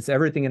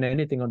everything and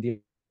anything on the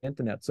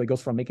internet. So it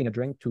goes from making a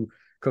drink to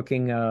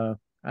cooking, I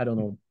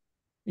don't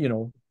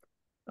know,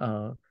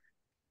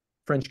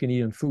 French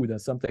Canadian food or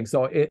something.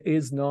 So it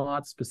is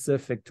not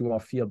specific to our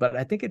field, but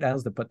I think it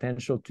has the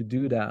potential to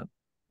do that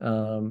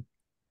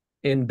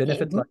in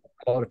benefit like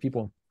a lot of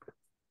people.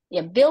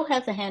 Yeah, Bill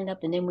has a hand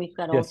up, and then we've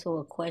got also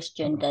a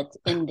question that's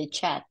in the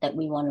chat that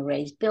we want to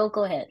raise. Bill,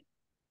 go ahead.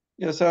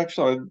 Yes,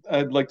 actually,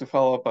 I'd like to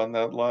follow up on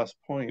that last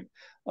point.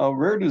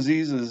 Rare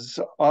diseases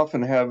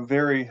often have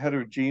very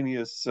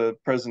heterogeneous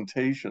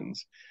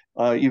presentations,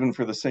 even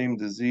for the same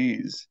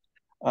disease.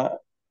 Uh,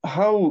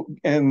 how,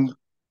 and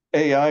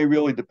AI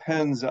really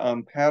depends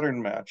on pattern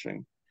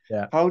matching.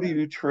 Yeah. How do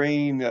you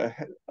train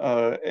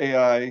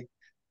AI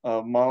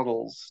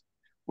models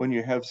when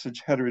you have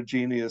such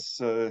heterogeneous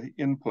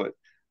input?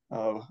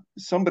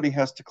 Somebody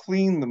has to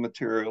clean the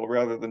material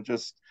rather than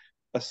just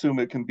assume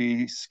it can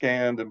be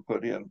scanned and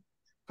put in.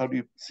 How do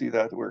you see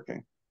that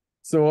working?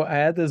 So I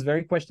had this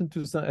very question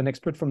to an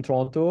expert from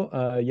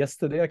Toronto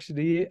yesterday,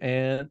 actually,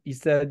 and he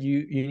said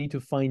you need to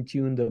fine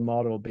tune the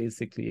model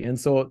basically. And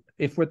so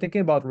if we're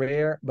thinking about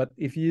rare, but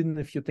if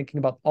you're thinking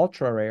about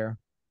ultra rare,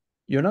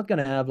 you're not going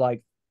to have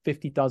like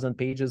 50,000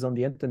 pages on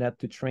the internet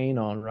to train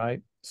on,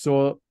 right?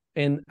 So,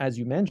 and as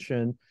you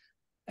mentioned,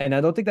 and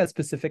I don't think that's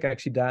specific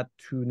actually that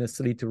to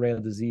necessarily to rare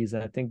disease.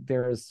 I think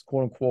there's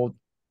quote unquote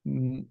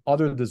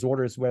other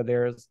disorders where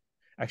there's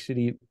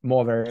actually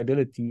more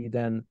variability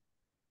than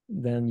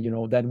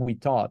we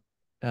thought.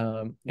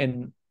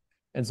 And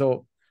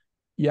so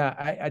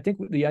yeah, I think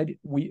the idea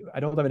I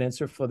don't have an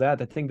answer for that.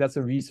 I think that's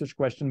a research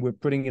question we're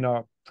putting in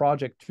our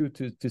project too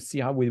to see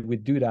how we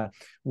do that.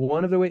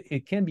 One of the way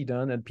it can be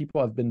done, and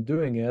people have been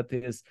doing it,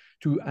 is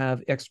to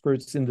have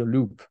experts in the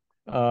loop.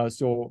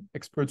 So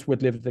experts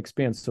with lived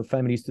experience. So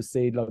families to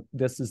say, look,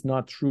 this is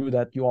not true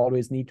that you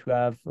always need to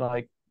have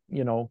like,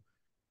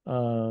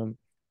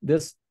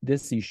 this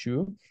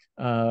issue.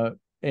 And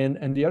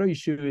the other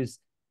issue is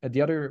the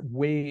other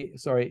way,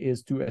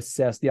 is to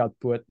assess the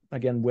output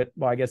again with,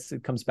 well, I guess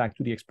it comes back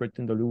to the expert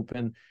in the loop.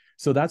 And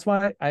so that's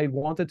why I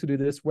wanted to do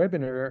this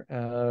webinar,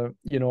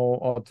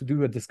 or to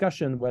do a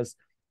discussion, was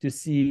to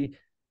see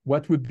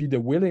what would be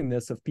the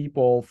willingness of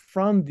people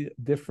from the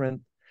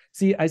different.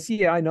 See, I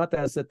see AI not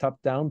as a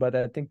top down, but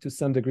I think to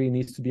some degree it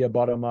needs to be a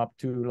bottom up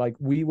too. Like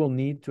we will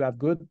need to have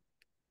good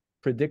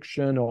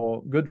prediction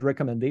or good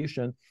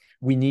recommendation.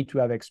 We need to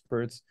have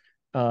experts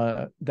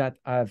that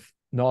have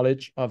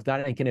knowledge of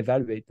that and can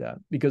evaluate that,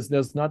 because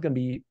there's not going to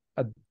be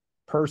a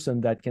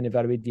person that can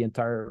evaluate the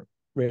entire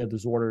rare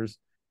disorders,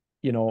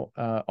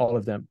 all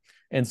of them.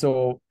 And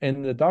so,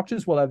 and the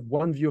doctors will have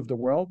one view of the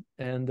world,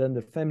 and then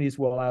the families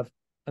will have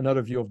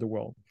another view of the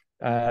world.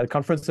 A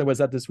conference I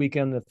was at this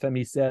weekend, the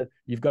family said,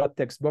 you've got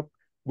textbook,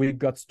 we've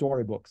got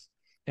storybooks.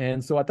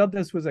 And so I thought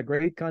this was a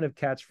great kind of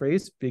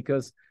catchphrase,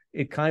 because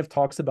it kind of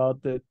talks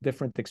about the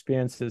different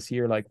experiences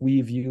here. Like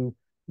we view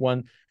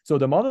one. So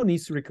the model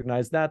needs to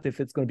recognize that if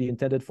it's going to be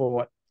intended for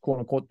what, quote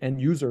unquote, end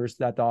users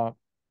that are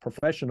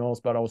professionals,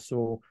 but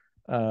also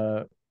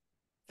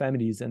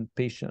families and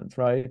patients,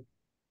 right?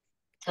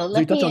 So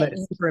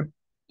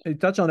you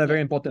touch on a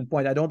very important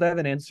point. I don't have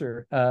an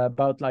answer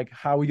about like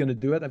how we're going to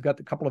do it. I've got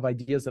a couple of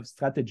ideas of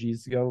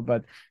strategies,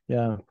 but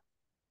yeah.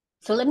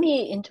 So let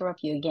me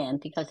interrupt you again,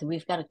 because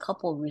we've got a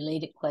couple of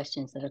related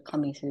questions that are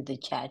coming through the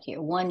chat here.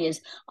 One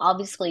is,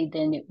 obviously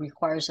then it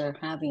requires our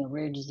having a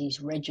rare disease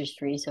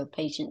registry so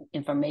patient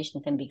information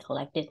can be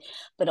collected,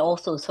 but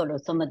also sort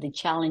of some of the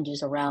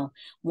challenges around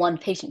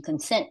patient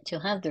consent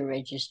to have the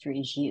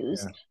registries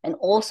used. Yeah. And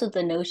also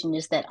the notion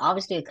is that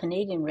obviously a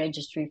Canadian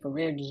registry for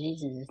rare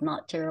diseases is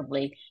not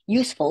terribly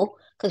useful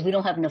because we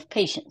don't have enough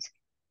patients.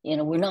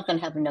 We're not going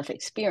to have enough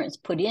experience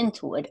put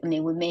into it. I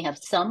mean, we may have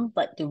some,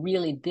 but to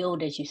really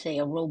build, as you say,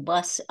 a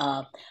robust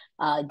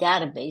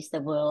database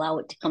that will allow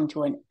it to come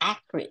to an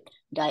accurate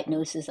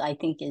diagnosis, I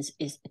think is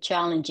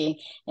challenging.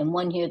 And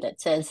one here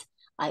that says,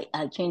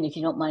 Jane, if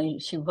you don't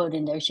mind, she wrote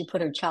in there, she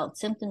put her child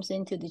symptoms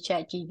into the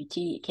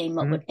ChatGPT. It came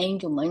up with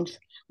Angelman's,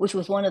 which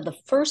was one of the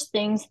first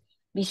things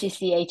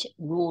BCCH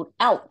ruled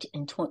out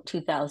in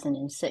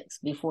 2006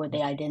 before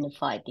they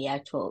identified the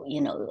actual,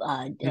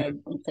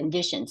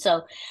 condition.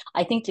 So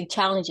I think the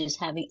challenge is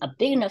having a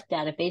big enough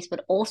database,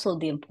 but also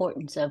the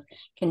importance of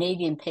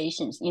Canadian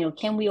patients.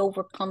 Can we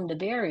overcome the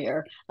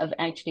barrier of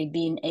actually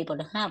being able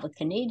to have a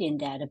Canadian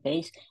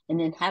database and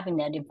then having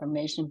that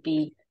information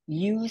be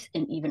used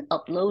and even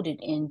uploaded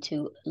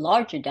into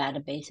larger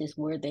databases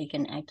where they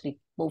can actually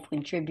both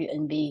contribute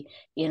and be,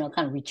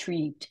 kind of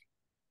retrieved?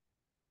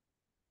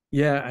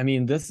 Yeah, I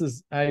mean,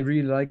 I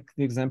really like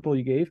the example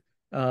you gave.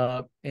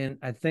 And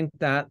I think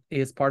that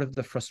is part of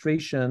the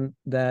frustration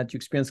that you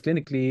experience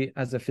clinically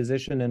as a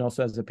physician and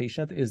also as a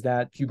patient, is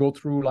that you go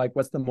through like,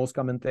 what's the most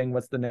common thing?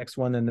 What's the next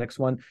one and next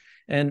one?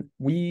 And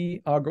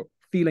we are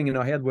feeling in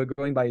our head, we're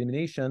going by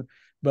elimination,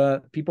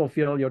 but people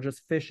feel you're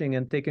just fishing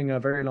and taking a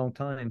very long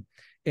time.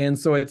 And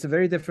so it's a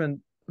very different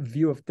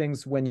view of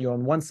things when you're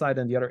on one side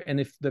and the other. And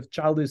if the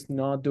child is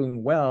not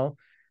doing well,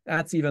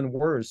 that's even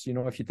worse.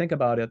 If you think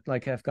about it,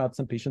 like I've got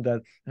some patients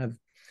that have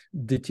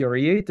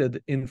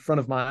deteriorated in front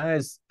of my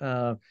eyes,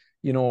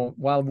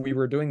 while we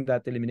were doing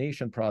that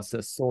elimination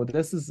process. So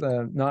this is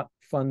not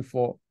fun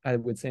for, I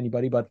would say,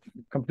 anybody, but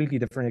completely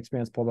different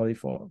experience probably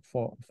for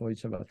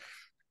each of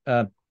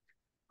us.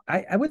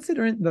 I would say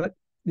that,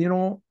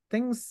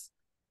 things,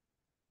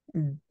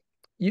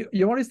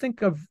 you always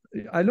think of,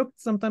 I looked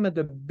sometime at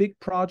the big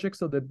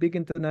projects or the big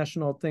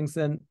international things,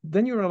 and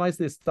then you realize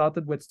they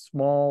started with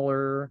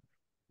smaller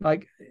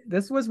like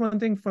this was one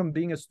thing from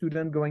being a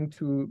student going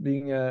to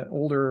being an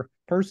older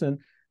person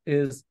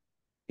is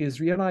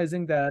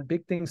realizing that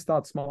big things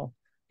start small,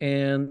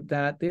 and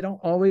that they don't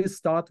always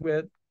start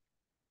with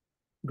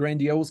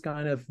grandiose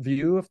kind of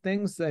view of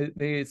things.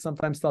 They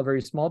sometimes start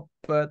very small,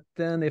 but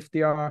then if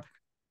they are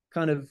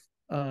kind of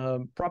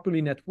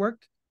properly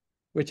networked,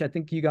 which I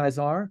think you guys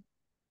are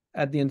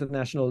at the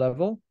international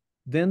level,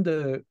 then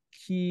the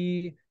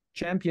key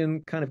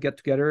champion kind of get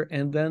together,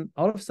 and then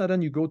all of a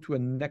sudden you go to a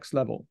next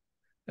level.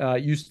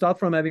 You start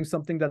from having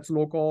something that's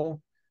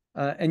local,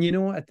 and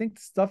I think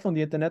stuff on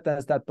the internet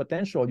has that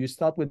potential. You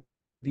start with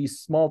these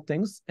small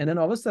things, and then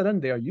all of a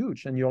sudden they are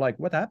huge, and you're like,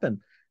 what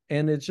happened?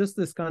 And it's just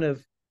this kind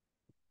of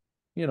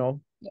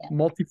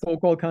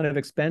multifocal kind of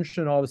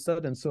expansion all of a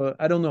sudden. So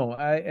I don't know,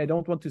 I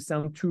don't want to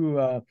sound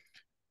too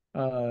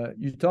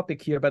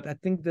utopic here, but I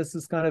think this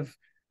is kind of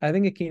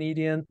having a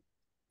Canadian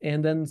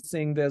and then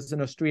saying there's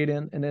an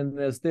Australian and then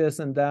there's this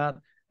and that.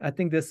 I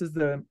think this is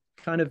the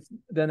kind of,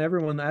 then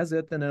everyone has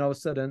it, and then all of a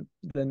sudden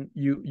then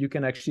you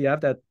can actually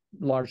have that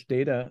large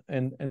data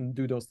and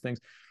do those things.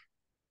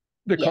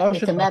 The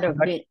caution, it's a matter of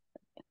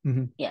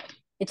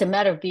it's a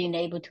matter of being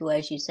able to,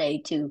 as you say,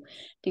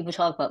 people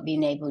talk about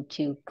being able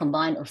to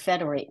combine or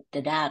federate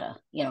the data,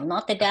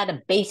 not the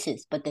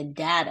databases, but the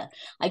data.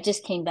 I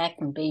just came back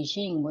from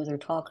Beijing, where they're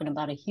talking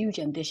about a huge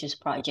ambitious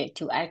project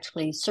to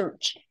actually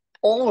search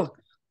all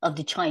of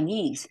the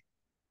Chinese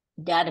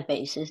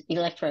databases,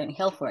 electronic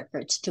health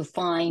records, to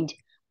find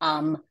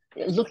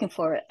looking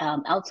for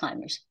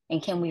Alzheimer's,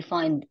 and can we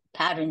find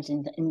patterns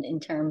in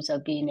terms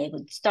of being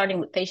able, starting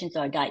with patients that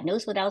are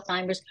diagnosed with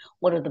Alzheimer's,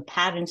 what are the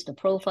patterns, the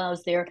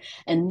profiles there,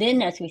 and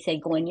then, as we say,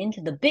 going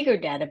into the bigger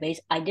database,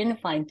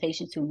 identifying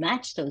patients who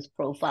match those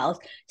profiles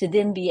to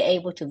then be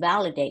able to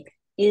validate,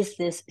 is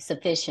this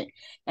sufficient?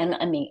 And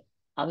I mean,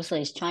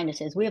 obviously, as China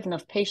says, we have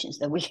enough patients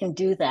that we can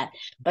do that.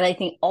 But I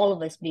think all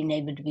of us being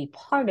able to be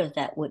part of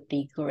that would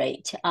be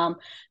great.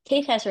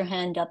 Kate has her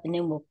hand up, and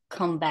then we'll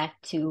come back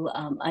to,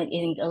 I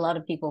think a lot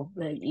of people,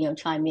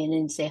 chime in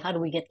and say, how do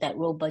we get that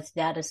robust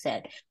data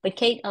set? But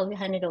Kate, I'll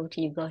hand it over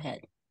to you. Go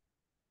ahead.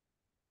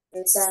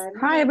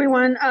 Hi,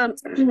 everyone.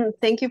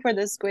 Thank you for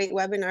this great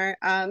webinar.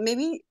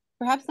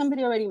 Perhaps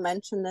somebody already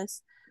mentioned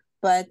this,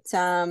 but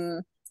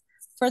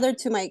further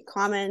to my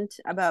comment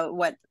about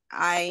what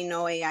I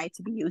know AI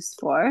to be used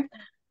for,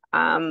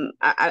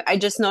 I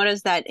just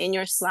noticed that in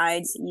your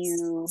slides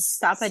you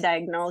stop a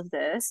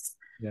diagnosis.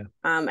 Yeah.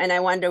 And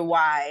I wonder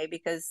why,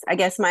 because I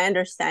guess my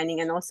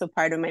understanding, and also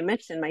part of my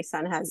mission, my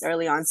son has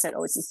early onset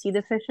OTC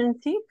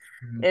deficiency,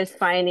 is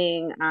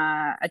finding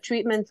a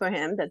treatment for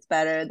him that's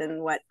better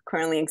than what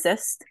currently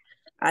exists.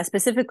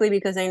 Specifically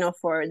because I know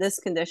for this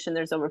condition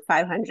there's over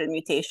 500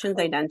 mutations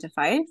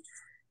identified,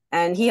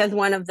 and he has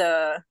one of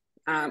the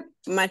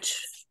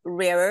much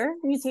rarer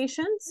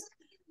mutations,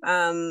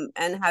 and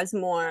has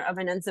more of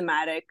an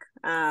enzymatic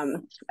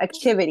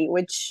activity,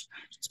 which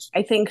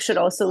I think should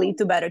also lead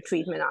to better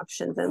treatment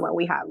options than what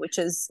we have, which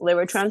is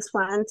liver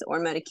transplant or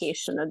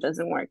medication that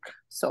doesn't work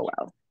so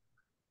well.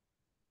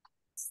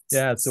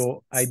 Yeah,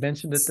 so I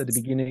mentioned it at the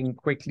beginning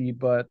quickly,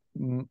 but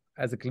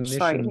as a clinician...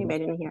 Sorry, maybe I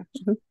didn't hear.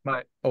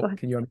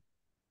 Can you...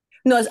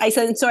 No, I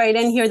said, sorry, I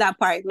didn't hear that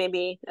part,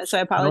 maybe. So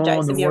I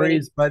apologize. No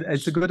worries, but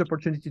it's a good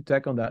opportunity to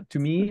tack on that. To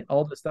me,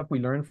 all the stuff we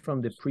learned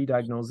from the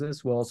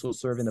pre-diagnosis will also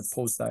serve in the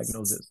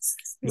post-diagnosis.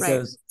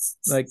 Because,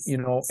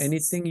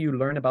 anything you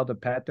learn about the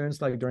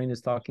patterns, like Doreen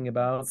is talking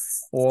about,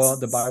 or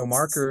the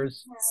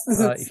biomarkers,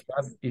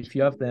 if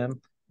you have them,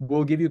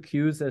 will give you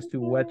cues as to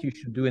what you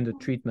should do in the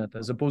treatment,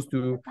 as opposed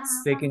to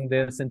taking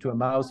this into a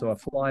mouse or a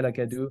fly like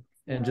I do,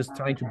 and just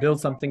trying to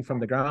build something from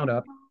the ground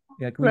up.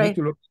 We need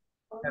to look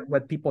at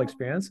what people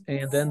experience,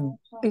 and then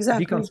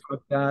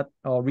deconstruct that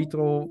or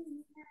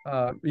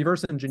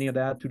reverse engineer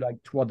that to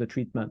toward the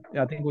treatment.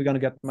 I think we're going to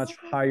get much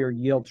higher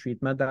yield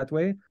treatment that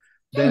way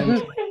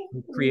than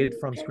create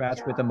from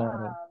scratch with a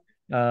model.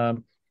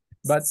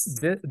 But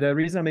the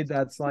reason I made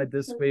that slide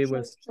this way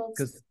was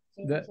because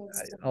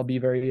I'll be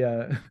very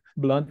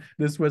blunt.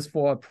 This was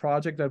for a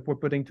project that we're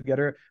putting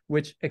together,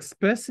 which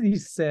expressly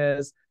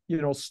says,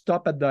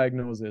 stop at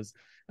diagnosis.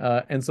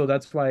 And so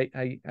that's why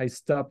I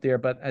stopped there.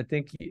 But I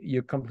think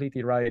you're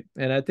completely right.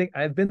 And I think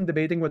I've been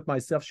debating with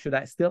myself, should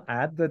I still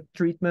add the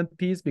treatment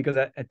piece? Because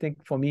I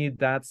think for me,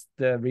 that's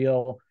the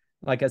real,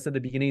 like I said at the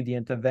beginning, the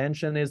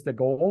intervention is the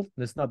goal.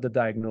 It's not the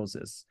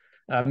diagnosis.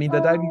 I mean, the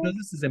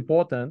diagnosis is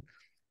important,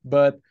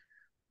 but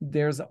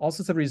there's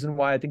also some reason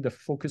why I think the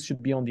focus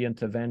should be on the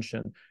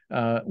intervention.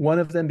 One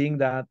of them being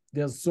that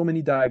there's so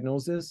many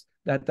diagnoses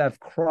that have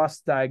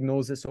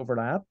cross-diagnosis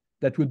overlap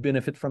that would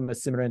benefit from a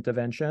similar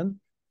intervention.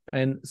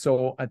 And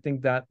so I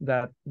think that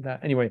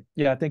anyway,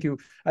 yeah, thank you.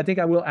 I think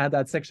I will add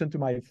that section to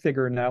my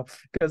figure now,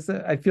 because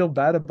I feel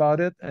bad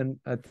about it, and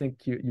I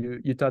think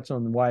you touched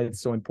on why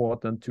it's so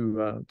important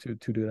to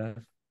do that.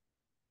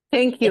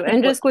 Thank you.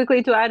 And just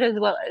quickly to add as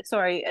well,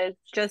 sorry, it's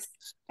just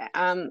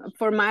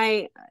for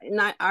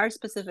not our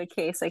specific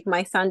case, like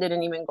my son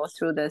didn't even go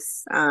through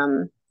this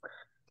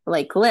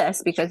like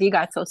list, because he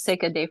got so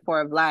sick at day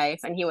 4 of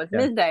life and he was Yeah.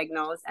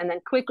 misdiagnosed and then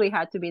quickly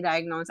had to be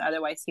diagnosed.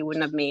 Otherwise, he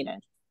wouldn't have made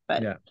it.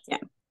 But Yeah. yeah.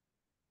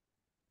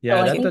 Yeah,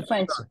 So I that, think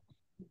French.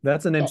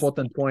 that's an Yes.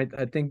 important point.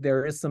 I think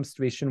there is some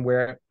situation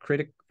where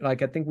I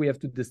think we have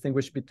to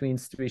distinguish between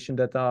situations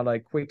that are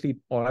like quickly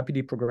or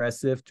rapidly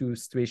progressive to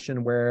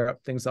situation where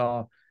things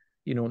are,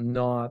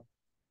 not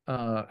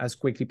as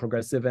quickly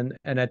progressive.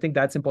 And I think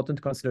that's important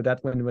to consider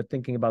that when we're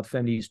thinking about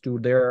families too,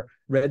 their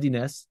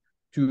readiness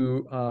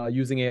to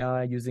using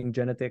AI, using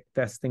genetic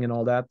testing and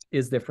all that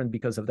is different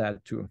because of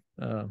that too.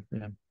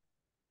 Yeah.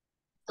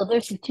 So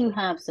there's the two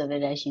halves of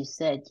it, as you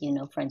said,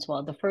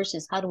 Francois. The first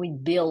is, how do we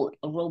build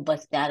a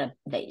robust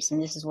database?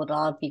 And this is what a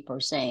lot of people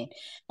are saying.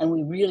 And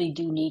we really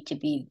do need to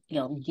be,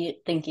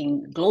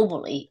 thinking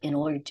globally in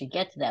order to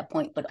get to that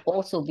point, but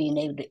also being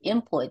able to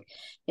input,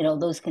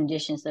 those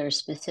conditions that are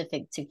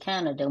specific to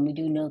Canada. And we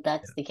do know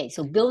that's the case.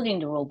 So building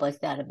the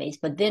robust database,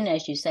 but then,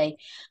 as you say,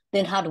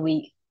 then how do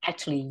we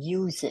actually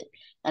use it?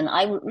 And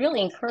I would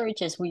really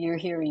encourage, as we are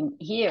hearing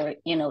here,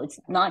 it's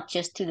not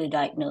just to the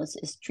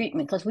diagnosis,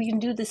 treatment, because we can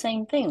do the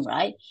same thing,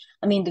 right?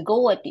 I mean, the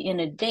goal at the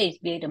end of the day is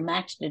to be able to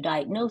match the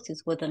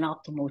diagnosis with an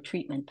optimal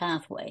treatment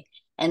pathway.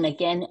 And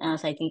again,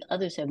 as I think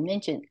others have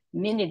mentioned,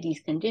 many of these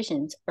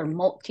conditions are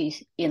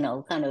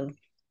kind of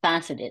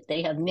faceted.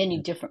 They have many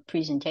different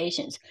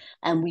presentations,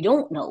 and we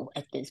don't know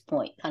at this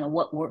point kind of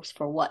what works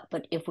for what.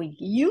 But if we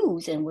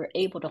use and we're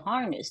able to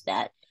harness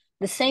that,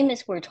 the same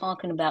as we're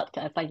talking about,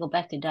 if I go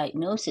back to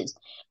diagnosis,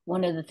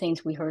 one of the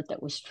things we heard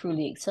that was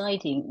truly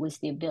exciting was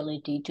the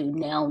ability to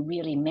now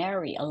really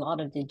marry a lot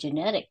of the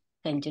genetic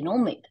and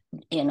genomic,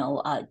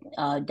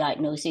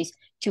 diagnoses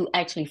to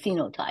actually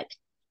phenotypes.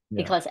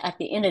 Yeah. Because at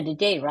the end of the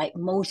day, right,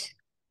 most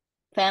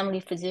family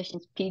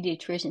physicians,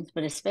 pediatricians,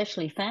 but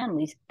especially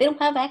families, they don't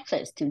have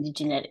access to the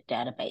genetic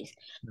database,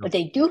 but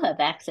they do have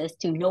access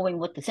to knowing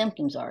what the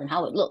symptoms are and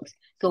how it looks.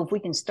 So if we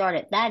can start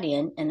at that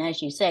end, and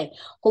as you say,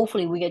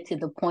 hopefully we get to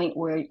the point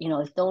where,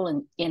 as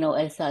Dolan,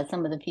 as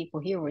some of the people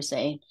here were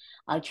saying,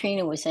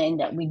 Trina was saying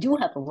that we do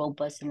have a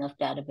robust enough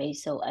database.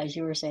 So as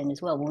you were saying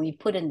as well, when we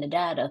put in the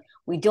data,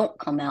 we don't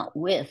come out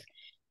with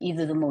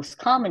either the most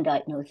common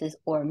diagnosis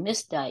or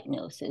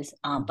misdiagnosis.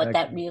 But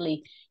that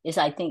really is,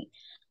 I think,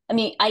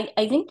 I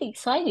think the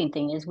exciting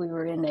thing is we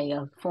were in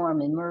a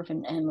forum, and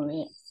Mervyn and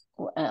Maria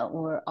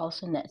were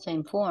also in that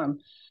same forum,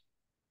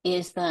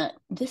 is that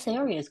this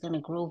area is going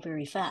to grow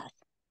very fast.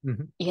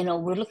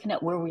 Mm-hmm. We're looking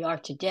at where we are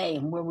today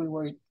and where we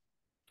were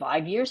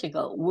 5 years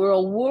ago. We're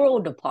a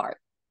world apart.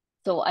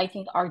 So I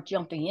think our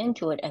jumping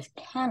into it as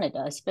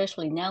Canada,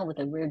 especially now with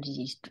a rare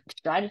disease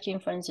strategy in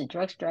front of us, a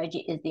drug strategy,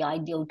 is the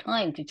ideal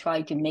time to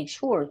try to make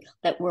sure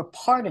that we're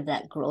part of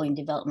that growing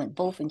development,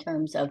 both in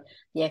terms of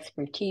the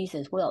expertise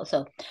as well.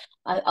 So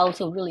I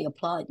also really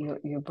applaud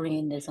your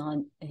bringing this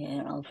on,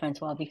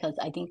 Francois, because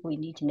I think we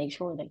need to make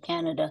sure that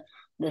Canada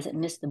doesn't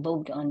miss the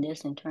boat on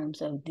this in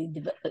terms of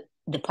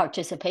the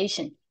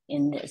participation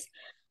in this.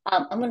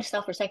 I'm going to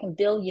stop for a second.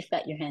 Bill, you've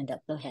got your hand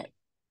up. Go ahead.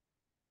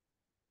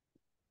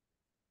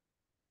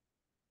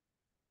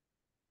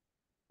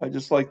 I'd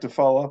just like to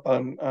follow up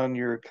on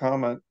your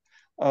comment.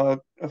 A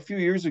few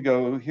years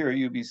ago here at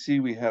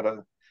UBC, we had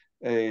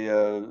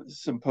a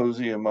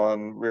symposium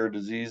on rare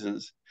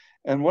diseases.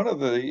 And one of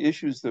the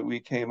issues that we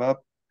came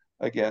up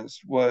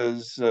against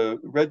was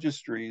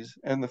registries,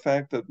 and the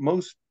fact that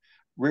most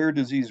rare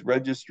disease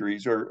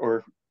registries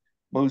or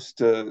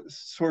most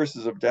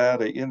sources of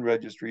data in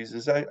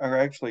registries are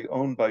actually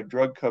owned by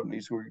drug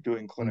companies who are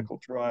doing clinical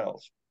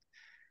trials.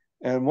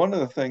 And one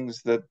of the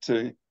things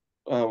that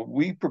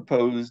we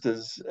proposed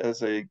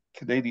as a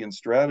Canadian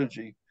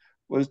strategy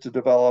was to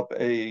develop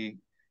a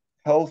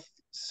health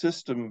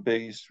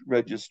system-based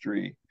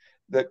registry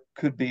that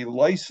could be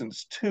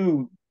licensed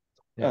to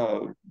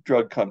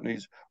drug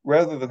companies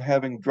rather than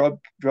having drug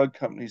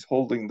companies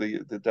holding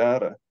the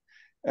data.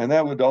 And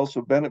that would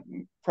also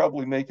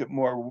probably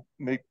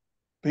make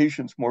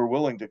patients more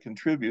willing to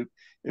contribute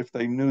if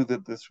they knew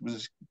that this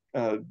was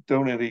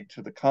donating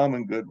to the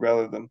common good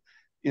rather than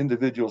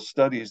individual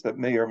studies that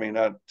may or may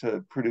not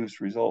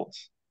produce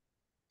results.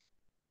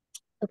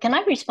 Can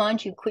I respond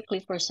to you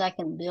quickly for a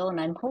second, Bill? And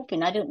I'm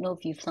hoping, I don't know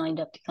if you've signed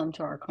up to come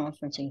to our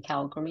conference in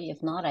Calgary.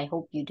 If not, I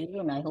hope you do.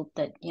 And I hope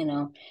that,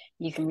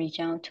 you can reach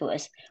out to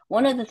us.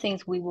 One of the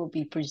things we will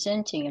be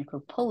presenting and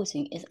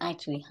proposing is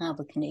actually have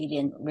a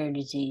Canadian rare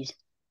disease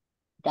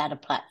data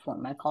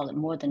platform. I call it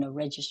more than a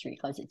registry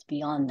because it's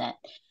beyond that.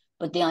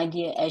 But the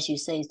idea, as you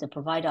say, is to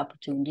provide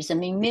opportunities. I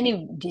mean,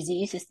 many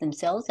diseases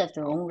themselves have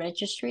their own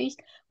registries,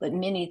 but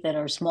many that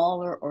are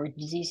smaller or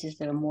diseases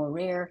that are more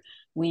rare,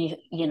 we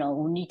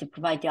need to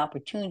provide the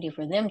opportunity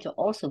for them to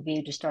also be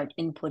able to start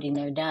inputting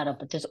their data.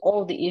 But there's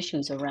all the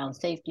issues around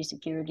safety,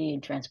 security,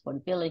 and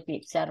transportability,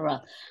 et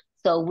cetera.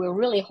 So we're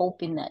really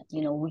hoping that,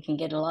 we can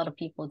get a lot of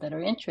people that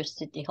are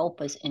interested to help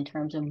us in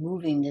terms of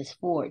moving this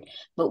forward.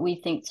 But we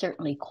think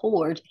certainly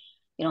CORD,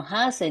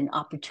 has an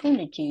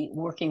opportunity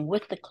working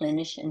with the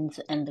clinicians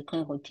and the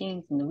clinical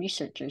teams and the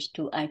researchers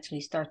to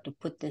actually start to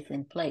put this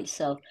in place.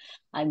 So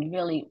I'm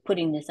really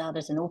putting this out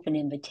as an open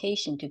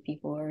invitation to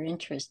people who are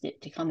interested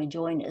to come and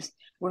join us.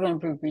 We're going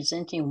to be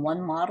presenting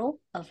one model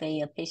of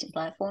a patient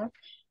platform.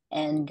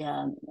 And,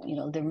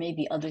 there may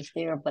be others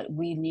there, but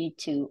we need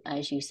to,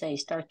 as you say,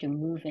 start to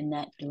move in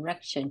that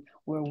direction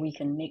where we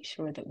can make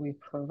sure that we're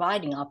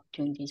providing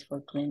opportunities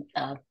for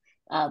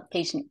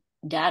patient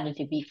data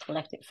to be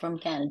collected from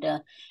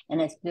Canada.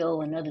 And as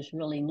Bill and others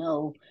really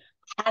know,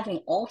 having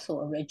also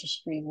a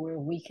registry where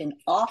we can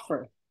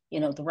offer,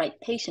 the right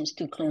patients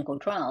to clinical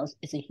trials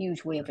is a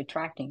huge way of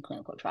attracting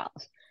clinical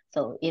trials.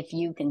 So if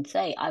you can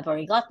say, I've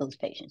already got those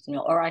patients,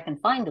 or I can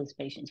find those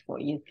patients for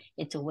you,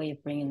 it's a way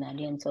of bringing that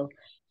in. So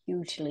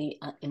hugely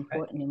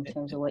important in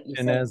terms of what you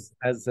and said.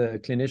 as a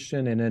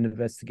clinician and an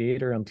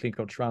investigator on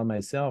clinical trial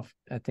myself,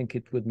 I think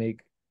it would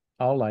make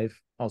our life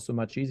also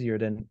much easier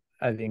than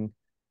having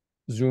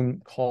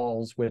Zoom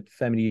calls with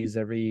families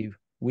every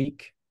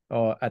week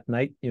or at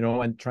night,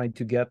 and trying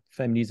to get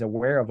families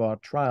aware of our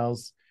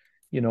trials,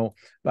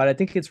 but I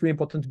think it's really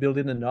important to build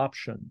in an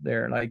option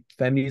there, like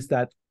families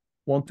that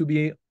want to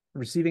be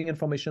receiving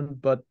information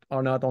but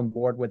are not on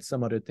board with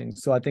some other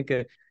things. So I think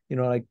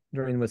like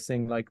Doreen was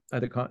saying, like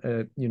at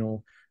a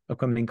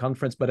upcoming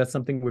conference, but that's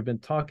something we've been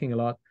talking a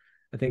lot.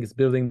 I think it's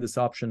building this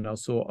option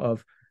also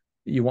of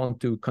you want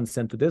to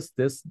consent to this,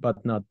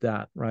 but not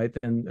that, right?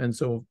 And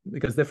so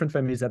because different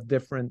families have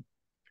different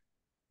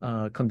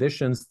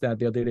conditions that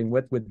they're dealing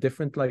with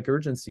different like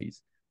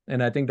urgencies.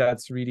 And I think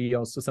that's really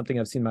also something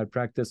I've seen in my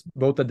practice,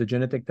 both at the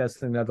genetic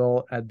testing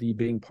level, at the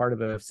being part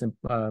of a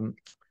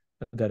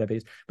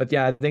database. But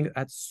yeah, I think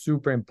that's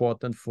super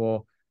important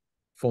for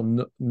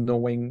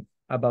knowing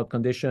about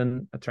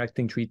condition,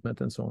 attracting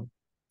treatment, and so on.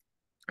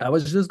 I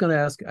was just going to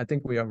ask, I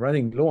think we are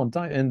running low on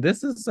time, and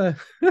this is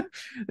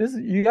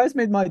you guys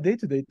made my day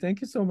today. Thank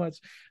you so much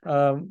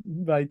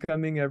by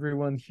coming,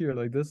 everyone here.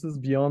 Like, this is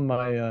beyond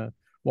my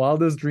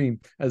wildest dream,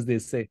 as they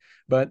say.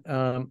 But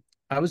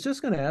I was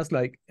just going to ask,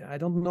 like, I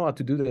don't know how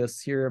to do this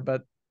here,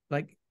 but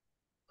like,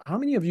 how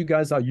many of you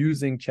guys are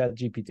using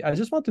ChatGPT? I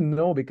just want to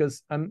know,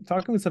 because I'm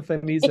talking with some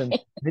families, and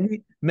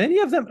many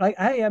of them, like,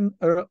 I am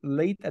a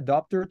late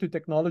adopter to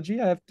technology,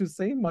 I have to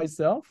say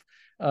myself.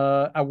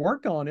 I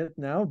work on it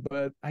now,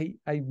 but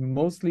I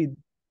mostly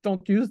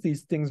don't use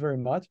these things very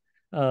much.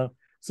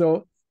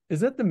 So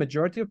is it the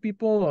majority of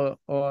people,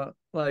 or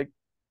like,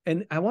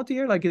 and I want to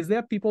hear, like, is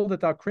there people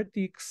that are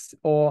critics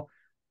or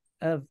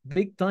have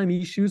big time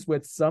issues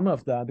with some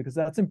of that, because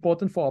that's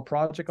important for our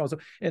project also.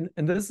 And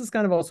this is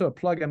kind of also a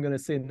plug I'm going to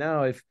say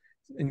now, if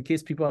in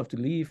case people have to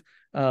leave.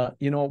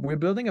 We're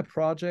building a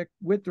project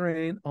with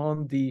Doreen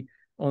on the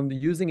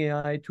using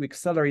AI to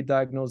accelerate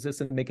diagnosis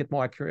and make it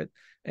more accurate.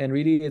 And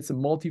really, it's a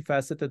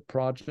multifaceted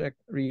project,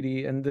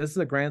 really. And this is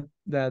a grant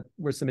that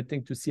we're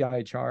submitting to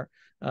CIHR.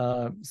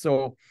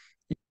 So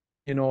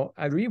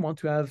I really want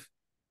to have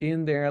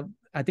in there,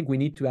 I think we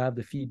need to have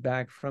the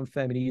feedback from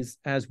families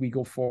as we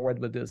go forward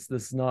with this.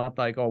 This is not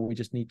like, oh, we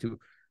just need to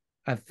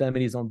have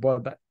families on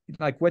board. But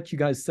like what you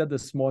guys said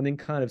this morning,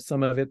 kind of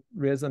some of it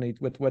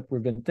resonates with what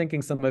we've been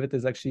thinking. Some of it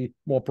is actually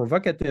more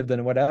provocative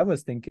than what I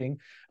was thinking,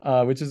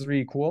 which is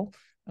really cool.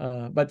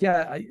 But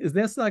yeah, is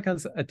this like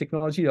a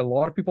technology a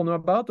lot of people know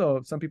about,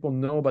 or some people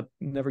know but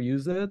never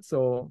use it?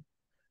 So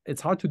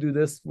it's hard to do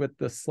this with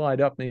the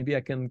slide up. Maybe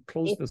I can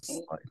close this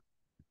slide.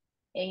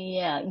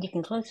 Yeah, you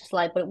can close the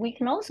slide, but we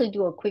can also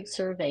do a quick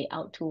survey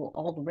out to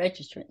all the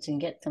registrants and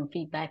get some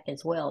feedback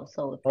as well.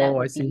 So if that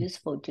would be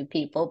useful to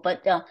people.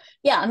 But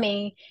yeah, I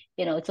mean,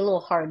 it's a little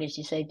hard, as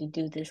you say, to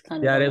do this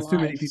kind of there's too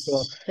many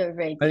people.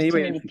 Survey. There's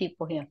too many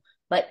people here.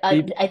 But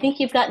I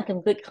think you've gotten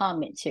some good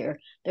comments here.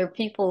 There are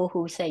people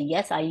who say,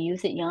 yes, I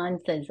use it. Jan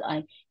says,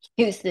 I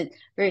use it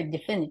very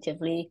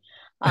definitively.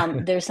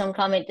 There's some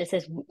comment that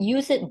says,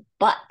 use it,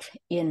 but,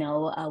 we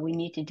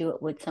need to do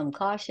it with some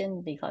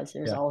caution, because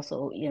there's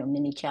also,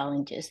 many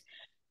challenges.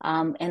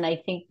 And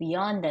I think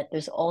beyond that,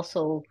 there's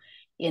also,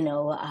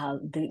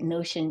 the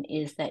notion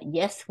is that,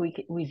 yes,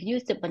 we've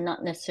used it, but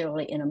not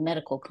necessarily in a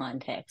medical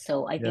context.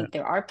 So I think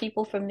there are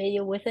people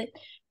familiar with it,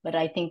 but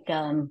I think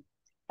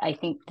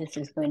this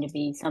is going to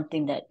be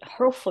something that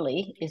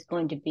hopefully is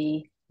going to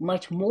be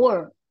much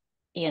more,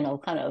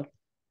 kind of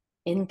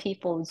in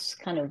people's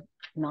kind of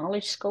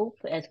knowledge scope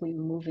as we're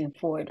moving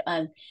forward.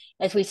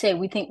 As we say,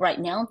 we think right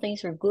now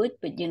things are good,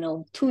 but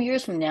 2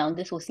 years from now,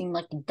 this will seem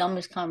like the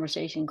dumbest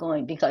conversation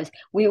going, because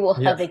we will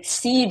have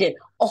exceeded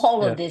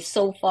all of this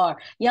so far.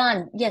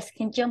 Jan, yes,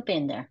 can jump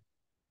in there.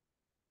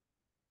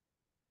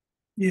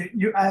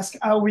 You ask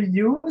how we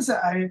use.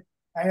 I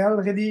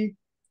already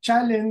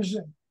challenged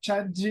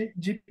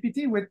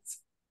ChatGPT with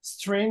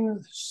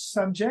strange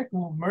subject,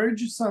 or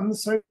merge some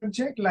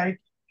subject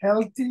like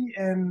healthy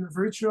and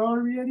virtual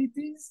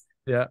realities.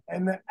 Yeah.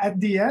 And at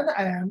the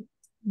end,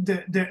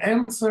 the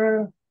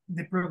answer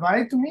they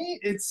provide to me,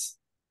 it's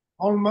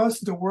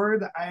almost the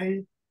word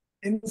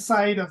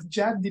inside of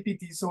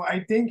ChatGPT. So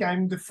I think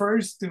I'm the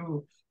first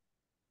to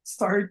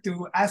start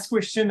to ask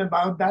questions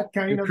about that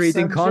kind You're of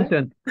creating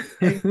subject.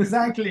 content.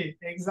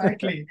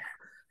 Exactly.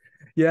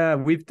 Yeah,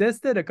 we've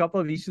tested a couple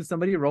of issues.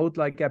 Somebody wrote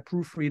like a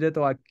proofread it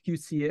or a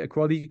QC, a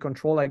quality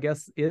control, I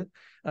guess it.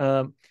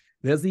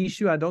 There's the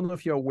issue. I don't know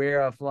if you're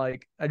aware of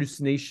like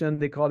hallucination,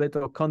 they call it,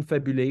 or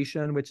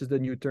confabulation, which is the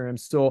new term.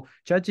 So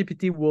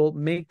ChatGPT will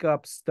make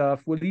up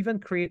stuff, will even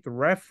create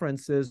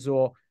references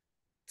or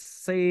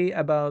say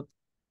about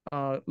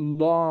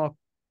law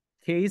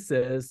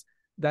cases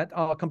that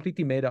are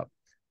completely made up,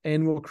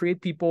 and will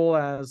create people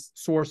as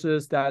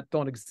sources that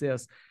don't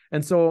exist.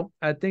 And so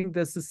I think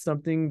this is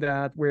something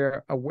that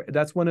we're aware,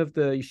 that's one of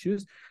the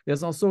issues.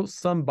 There's also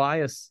some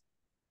bias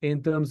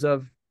in terms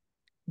of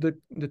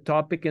the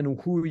topic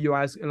and who you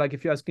ask. Like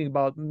if you're asking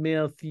about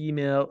male,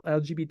 female,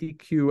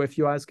 LGBTQ, if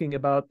you're asking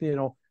about,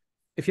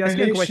 if you're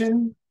asking a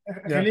question,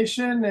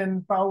 relation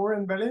and power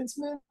and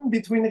balancement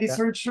between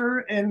researcher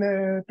and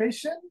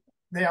patient,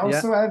 they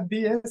also have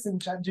BS in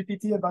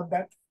ChatGPT about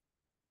that.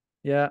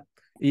 Yeah.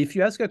 If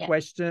you ask a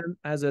question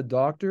as a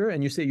doctor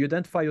and you say you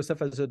identify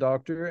yourself as a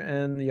doctor,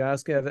 and you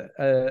ask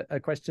a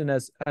question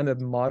as I'm a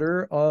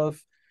mother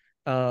of,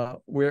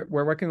 we're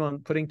working on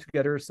putting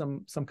together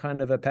some kind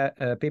of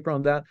a paper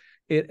on that,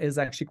 it is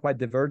actually quite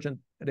divergent,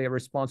 the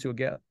response you'll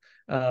get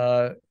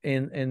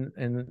in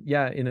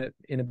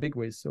a big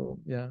way. So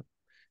yeah.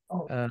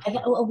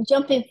 I'll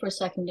jump in for a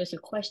second. There's a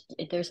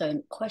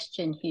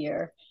question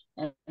here,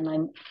 and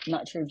I'm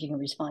not sure if you can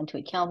respond to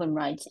it. Calvin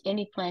writes,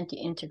 any plan to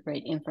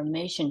integrate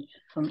information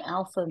from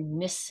Alpha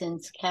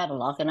Missense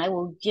catalog? And I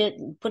will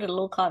put a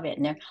little caveat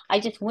in there. I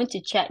just went to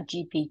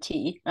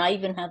ChatGPT, and I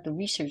even have the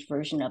research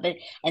version of it,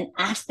 and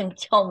asked them to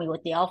tell me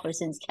what the Alpha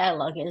Sense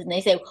catalog is. And they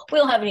say, we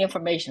don't have any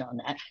information on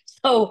that.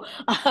 So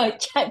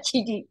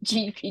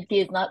ChatGPT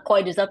is not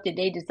quite as up to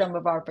date as some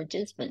of our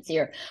participants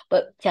here.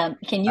 But can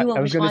you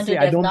respond to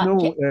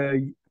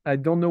that? I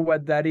don't know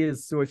what that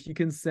is. So if you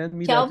can send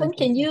me Calvin,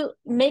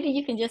 maybe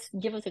you can just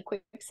give us a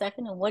quick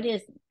second on what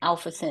is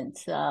Alpha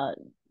Sense,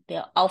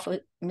 the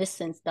Alpha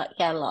Missense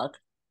catalog.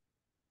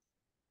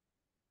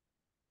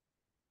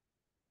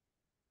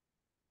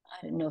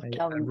 I don't know if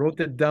Calvin I wrote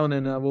it down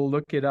and I will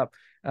look it up.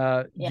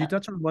 You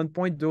touched on one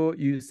point though.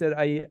 You said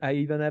I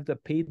even have the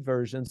paid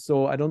version.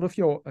 So I don't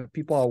know if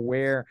people are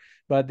aware,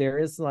 but there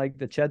is like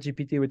the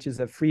ChatGPT, which is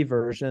a free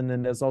version,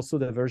 and there's also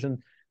the version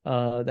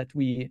that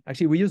we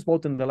use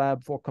both in the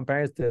lab for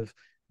comparative,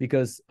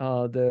 because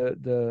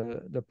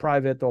the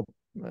private or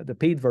the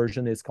paid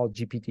version is called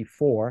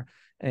GPT-4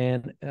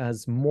 and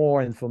has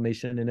more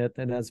information in it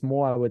and has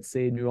more, I would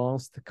say,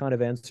 nuanced kind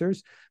of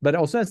answers, but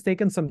also has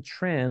taken some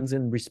trends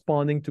in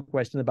responding to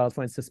questions about,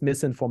 for instance,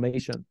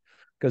 misinformation,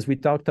 because we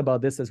talked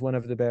about this as one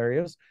of the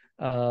barriers.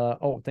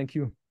 Thank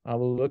you. I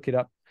will look it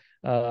up.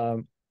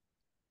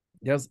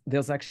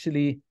 There's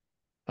actually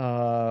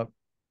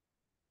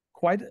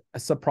quite a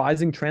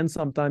surprising trend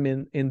sometime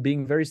in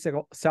being very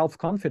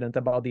self-confident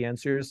about the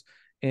answers.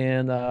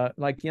 And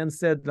like Jens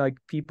said, like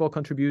people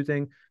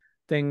contributing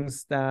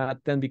things that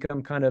then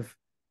become kind of,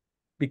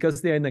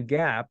 because they're in a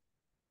gap,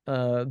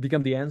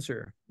 become the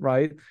answer,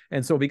 right?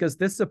 And so because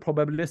this is a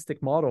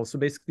probabilistic model, so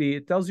basically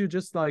it tells you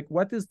just like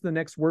what is the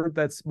next word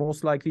that's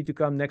most likely to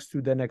come next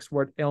to the next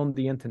word on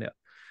the internet.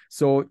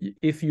 So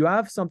if you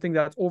have something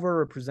that's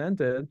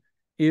overrepresented,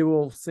 it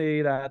will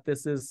say that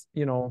this is,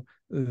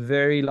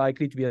 very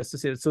likely to be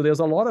associated. So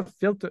there's a lot of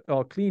filter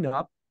or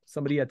cleanup,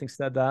 somebody I think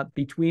said that,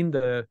 between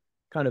the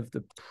kind of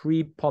the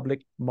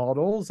pre-public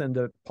models and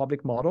the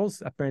public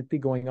models apparently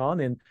going on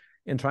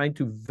and trying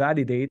to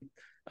validate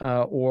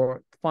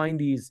or find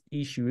these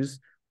issues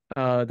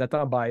that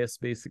are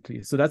biased,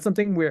 basically. So that's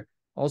something we're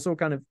also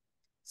kind of,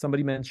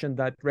 somebody mentioned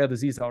that rare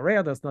disease are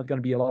rare, there's not going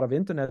to be a lot of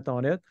internet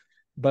on it,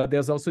 but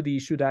there's also the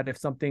issue that if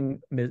something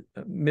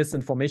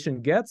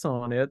misinformation gets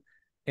on it,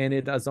 and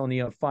it has only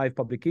a 5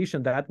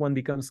 publication, that one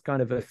becomes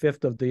kind of a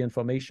fifth of the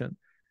information.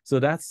 So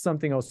that's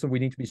something also we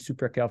need to be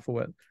super careful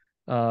with.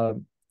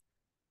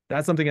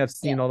 That's something I've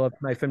seen a lot of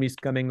my families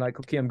coming like,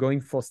 okay, I'm going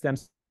for stem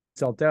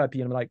cell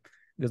therapy. And I'm like,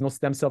 there's no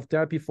stem cell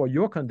therapy for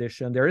your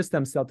condition. There is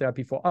stem cell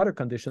therapy for other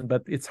conditions,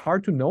 but it's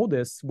hard to know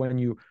this when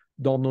you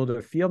don't know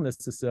the field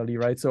necessarily,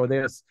 right? So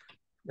there's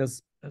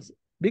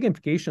big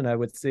implication, I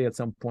would say, at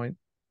some point.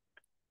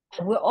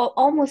 We're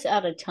almost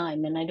out of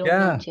time, and I don't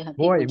want to have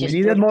people just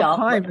we needed more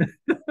time.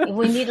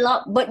 We need a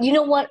lot, but you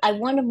know what? I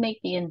want to make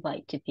the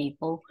invite to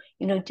people.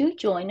 Do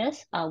join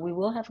us. We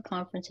will have a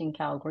conference in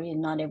Calgary,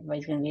 and not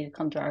everybody's going to be able to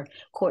come to our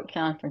court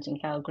conference in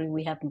Calgary.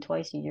 We happen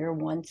twice a year,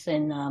 once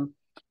in the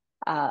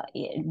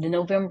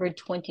November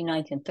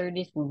 29th and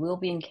 30th. We will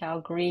be in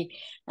Calgary,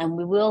 and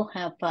we will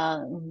have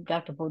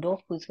Dr.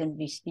 Baudot, who's going to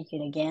be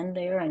speaking again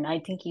there, and I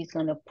think he's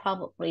going to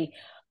probably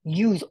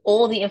use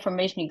all the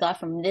information he got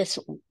from this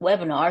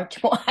webinar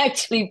to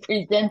actually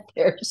present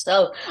there.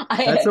 So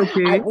that's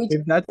okay.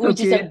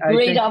 Which is a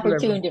great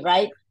opportunity,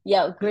 right?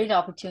 Yeah, great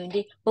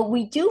opportunity. But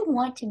we do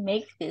want to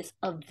make this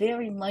a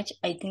very much,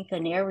 I think,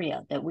 an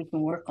area that we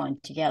can work on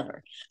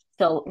together.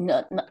 So,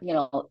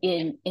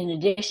 in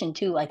addition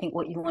to, I think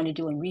what you want to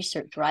do in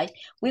research, right?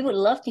 We would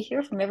love to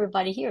hear from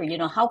everybody here.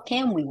 How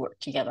can we work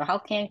together? How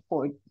can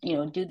CORD,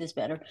 do this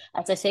better?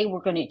 As I say, we're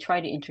going to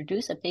try to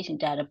introduce a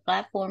patient data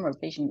platform or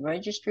patient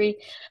registry,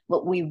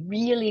 but we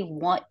really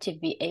want to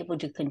be able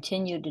to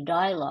continue the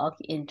dialogue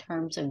in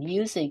terms of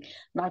using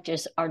not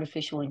just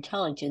artificial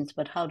intelligence,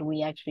 but how do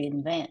we actually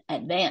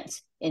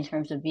advance in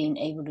terms of being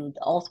able to,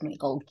 the ultimate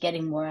goal,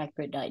 getting more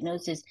accurate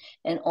diagnosis,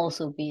 and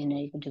also being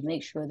able to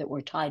make sure that we're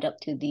tied up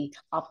to the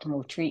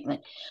optimal treatment.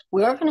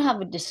 We are going to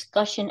have a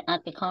discussion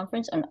at the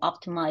conference on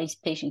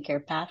optimized patient care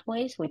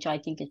pathways, which I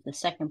think is the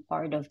second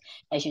part of,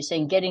 as you're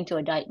saying, getting to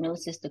a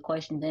diagnosis. The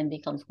question then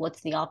becomes, what's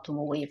the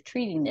optimal way of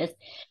treating this?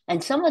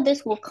 And some of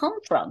this will come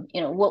from,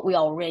 what we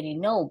already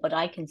know, but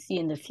I can see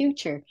in the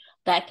future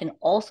that can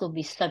also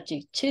be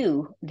subject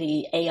to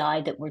the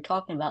AI that we're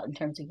talking about in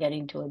terms of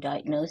getting to a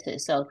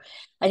diagnosis. So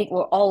I think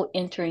we're all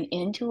entering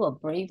into a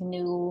brave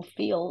new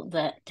field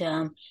that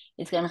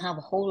is going to have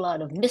a whole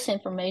lot of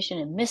misinformation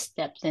and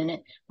missteps in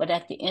it, but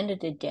at the end of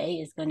the day,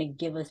 it's going to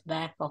give us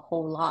back a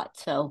whole lot.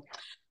 So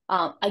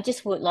I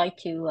just would like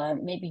to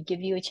maybe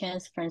give you a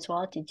chance,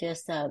 Francois, to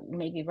just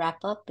maybe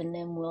wrap up, and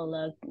then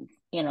we'll,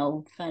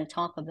 kind of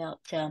talk about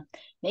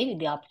maybe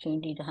the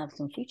opportunity to have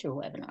some future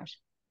webinars.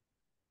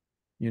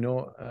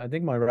 I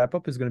think my wrap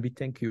up is going to be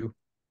thank you,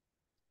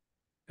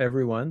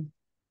 everyone,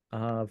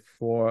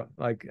 for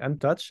I'm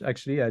touched.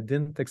 Actually, I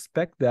didn't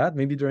expect that.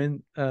 Maybe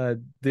during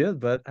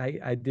but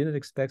I didn't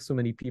expect so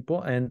many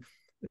people, and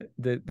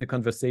the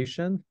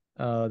conversation,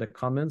 the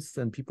comments,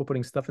 and people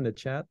putting stuff in the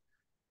chat.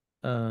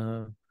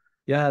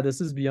 Yeah,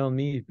 this is beyond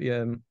me.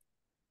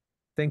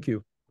 Thank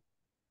you.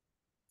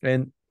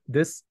 And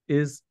this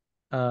is,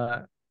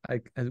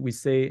 as we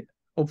say,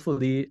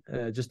 hopefully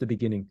just the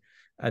beginning.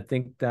 I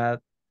think that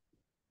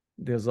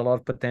there's a lot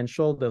of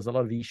potential. There's a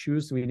lot of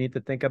issues we need to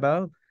think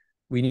about.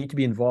 We need to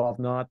be involved,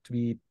 not to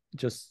be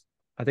just,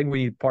 I think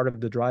we need part of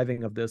the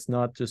driving of this,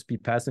 not just be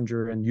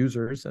passenger and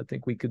users. I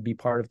think we could be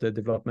part of the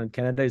development.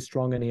 Canada is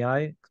strong in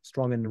AI,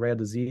 strong in rare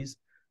disease.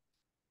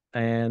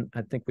 And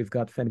I think we've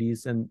got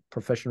families and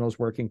professionals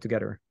working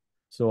together.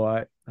 So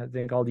I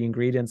think all the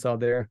ingredients are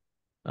there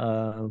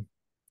to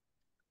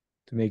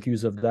make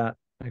use of that,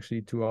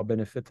 actually, to our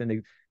benefit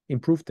and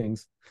improve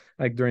things.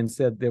 Like Durin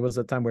said, there was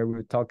a time where we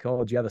would talk,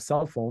 oh, do you have a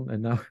cell phone?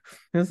 And now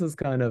this is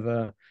kind of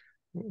a,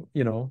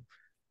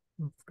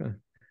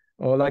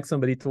 or like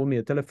somebody told me,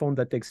 a telephone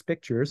that takes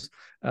pictures.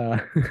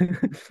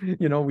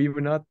 We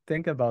would not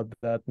think about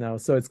that now.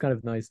 So it's kind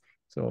of nice.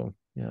 So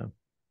yeah,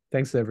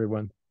 thanks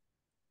everyone.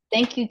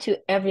 Thank you to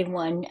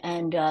everyone.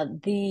 And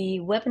the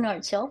webinar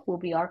itself will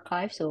be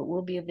archived, so it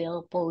will be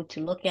available to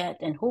look at.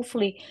 And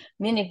hopefully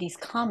many of these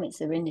comments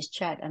that are in this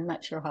chat, I'm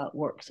not sure how it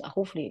works.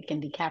 Hopefully it can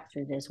be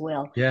captured as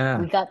well. Yeah.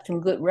 We got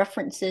some good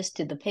references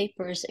to the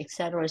papers,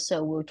 etc.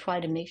 So we'll try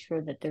to make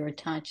sure that they're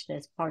attached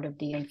as part of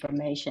the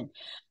information.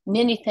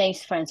 Many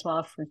thanks,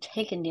 Francois, for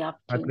taking the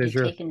opportunity,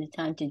 taking the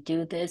time to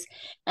do this,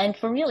 and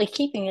for really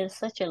keeping it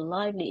such a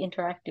lively,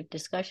 interactive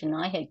discussion.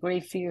 I had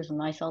grave fears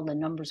when I saw the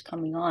numbers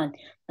coming on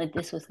that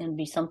this was going to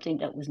be something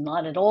that was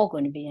not at all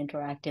going to be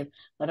interactive,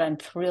 but I'm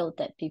thrilled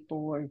that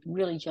people were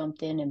really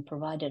jumped in and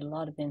provided a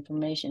lot of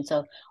information.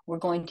 So we're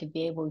going to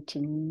be able to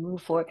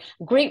move forward.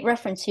 Great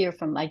reference here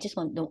from, I just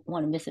don't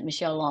want to miss it,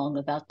 Michelle Long,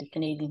 about the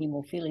Canadian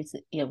Hemophilia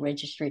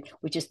Registry,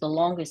 which is the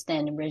longest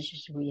standing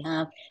registry we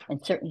have,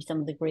 and certainly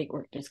some of the great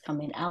work that's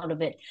coming out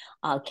of it.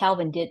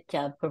 Calvin did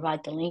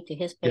provide the link to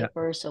his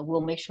paper, so we'll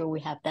make sure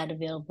we have that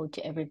available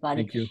to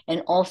everybody. Thank you.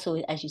 And also,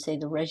 as you say,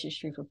 the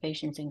Registry for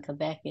Patients in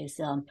Quebec is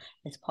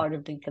part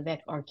of the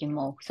Quebec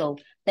Argument. So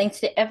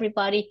thanks to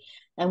everybody,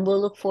 and we'll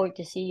look forward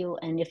to see you.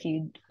 And if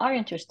you are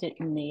interested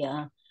in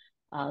the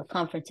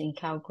conference in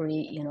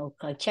Calgary,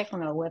 check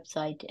on our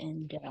website,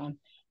 and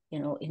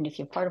and if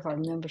you're part of our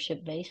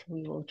membership base,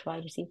 we will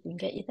try to see if we can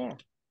get you there.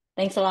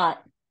 Thanks a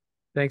lot.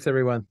 Thanks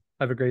everyone.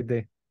 Have a great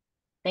day.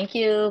 Thank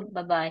you.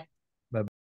 Bye-bye.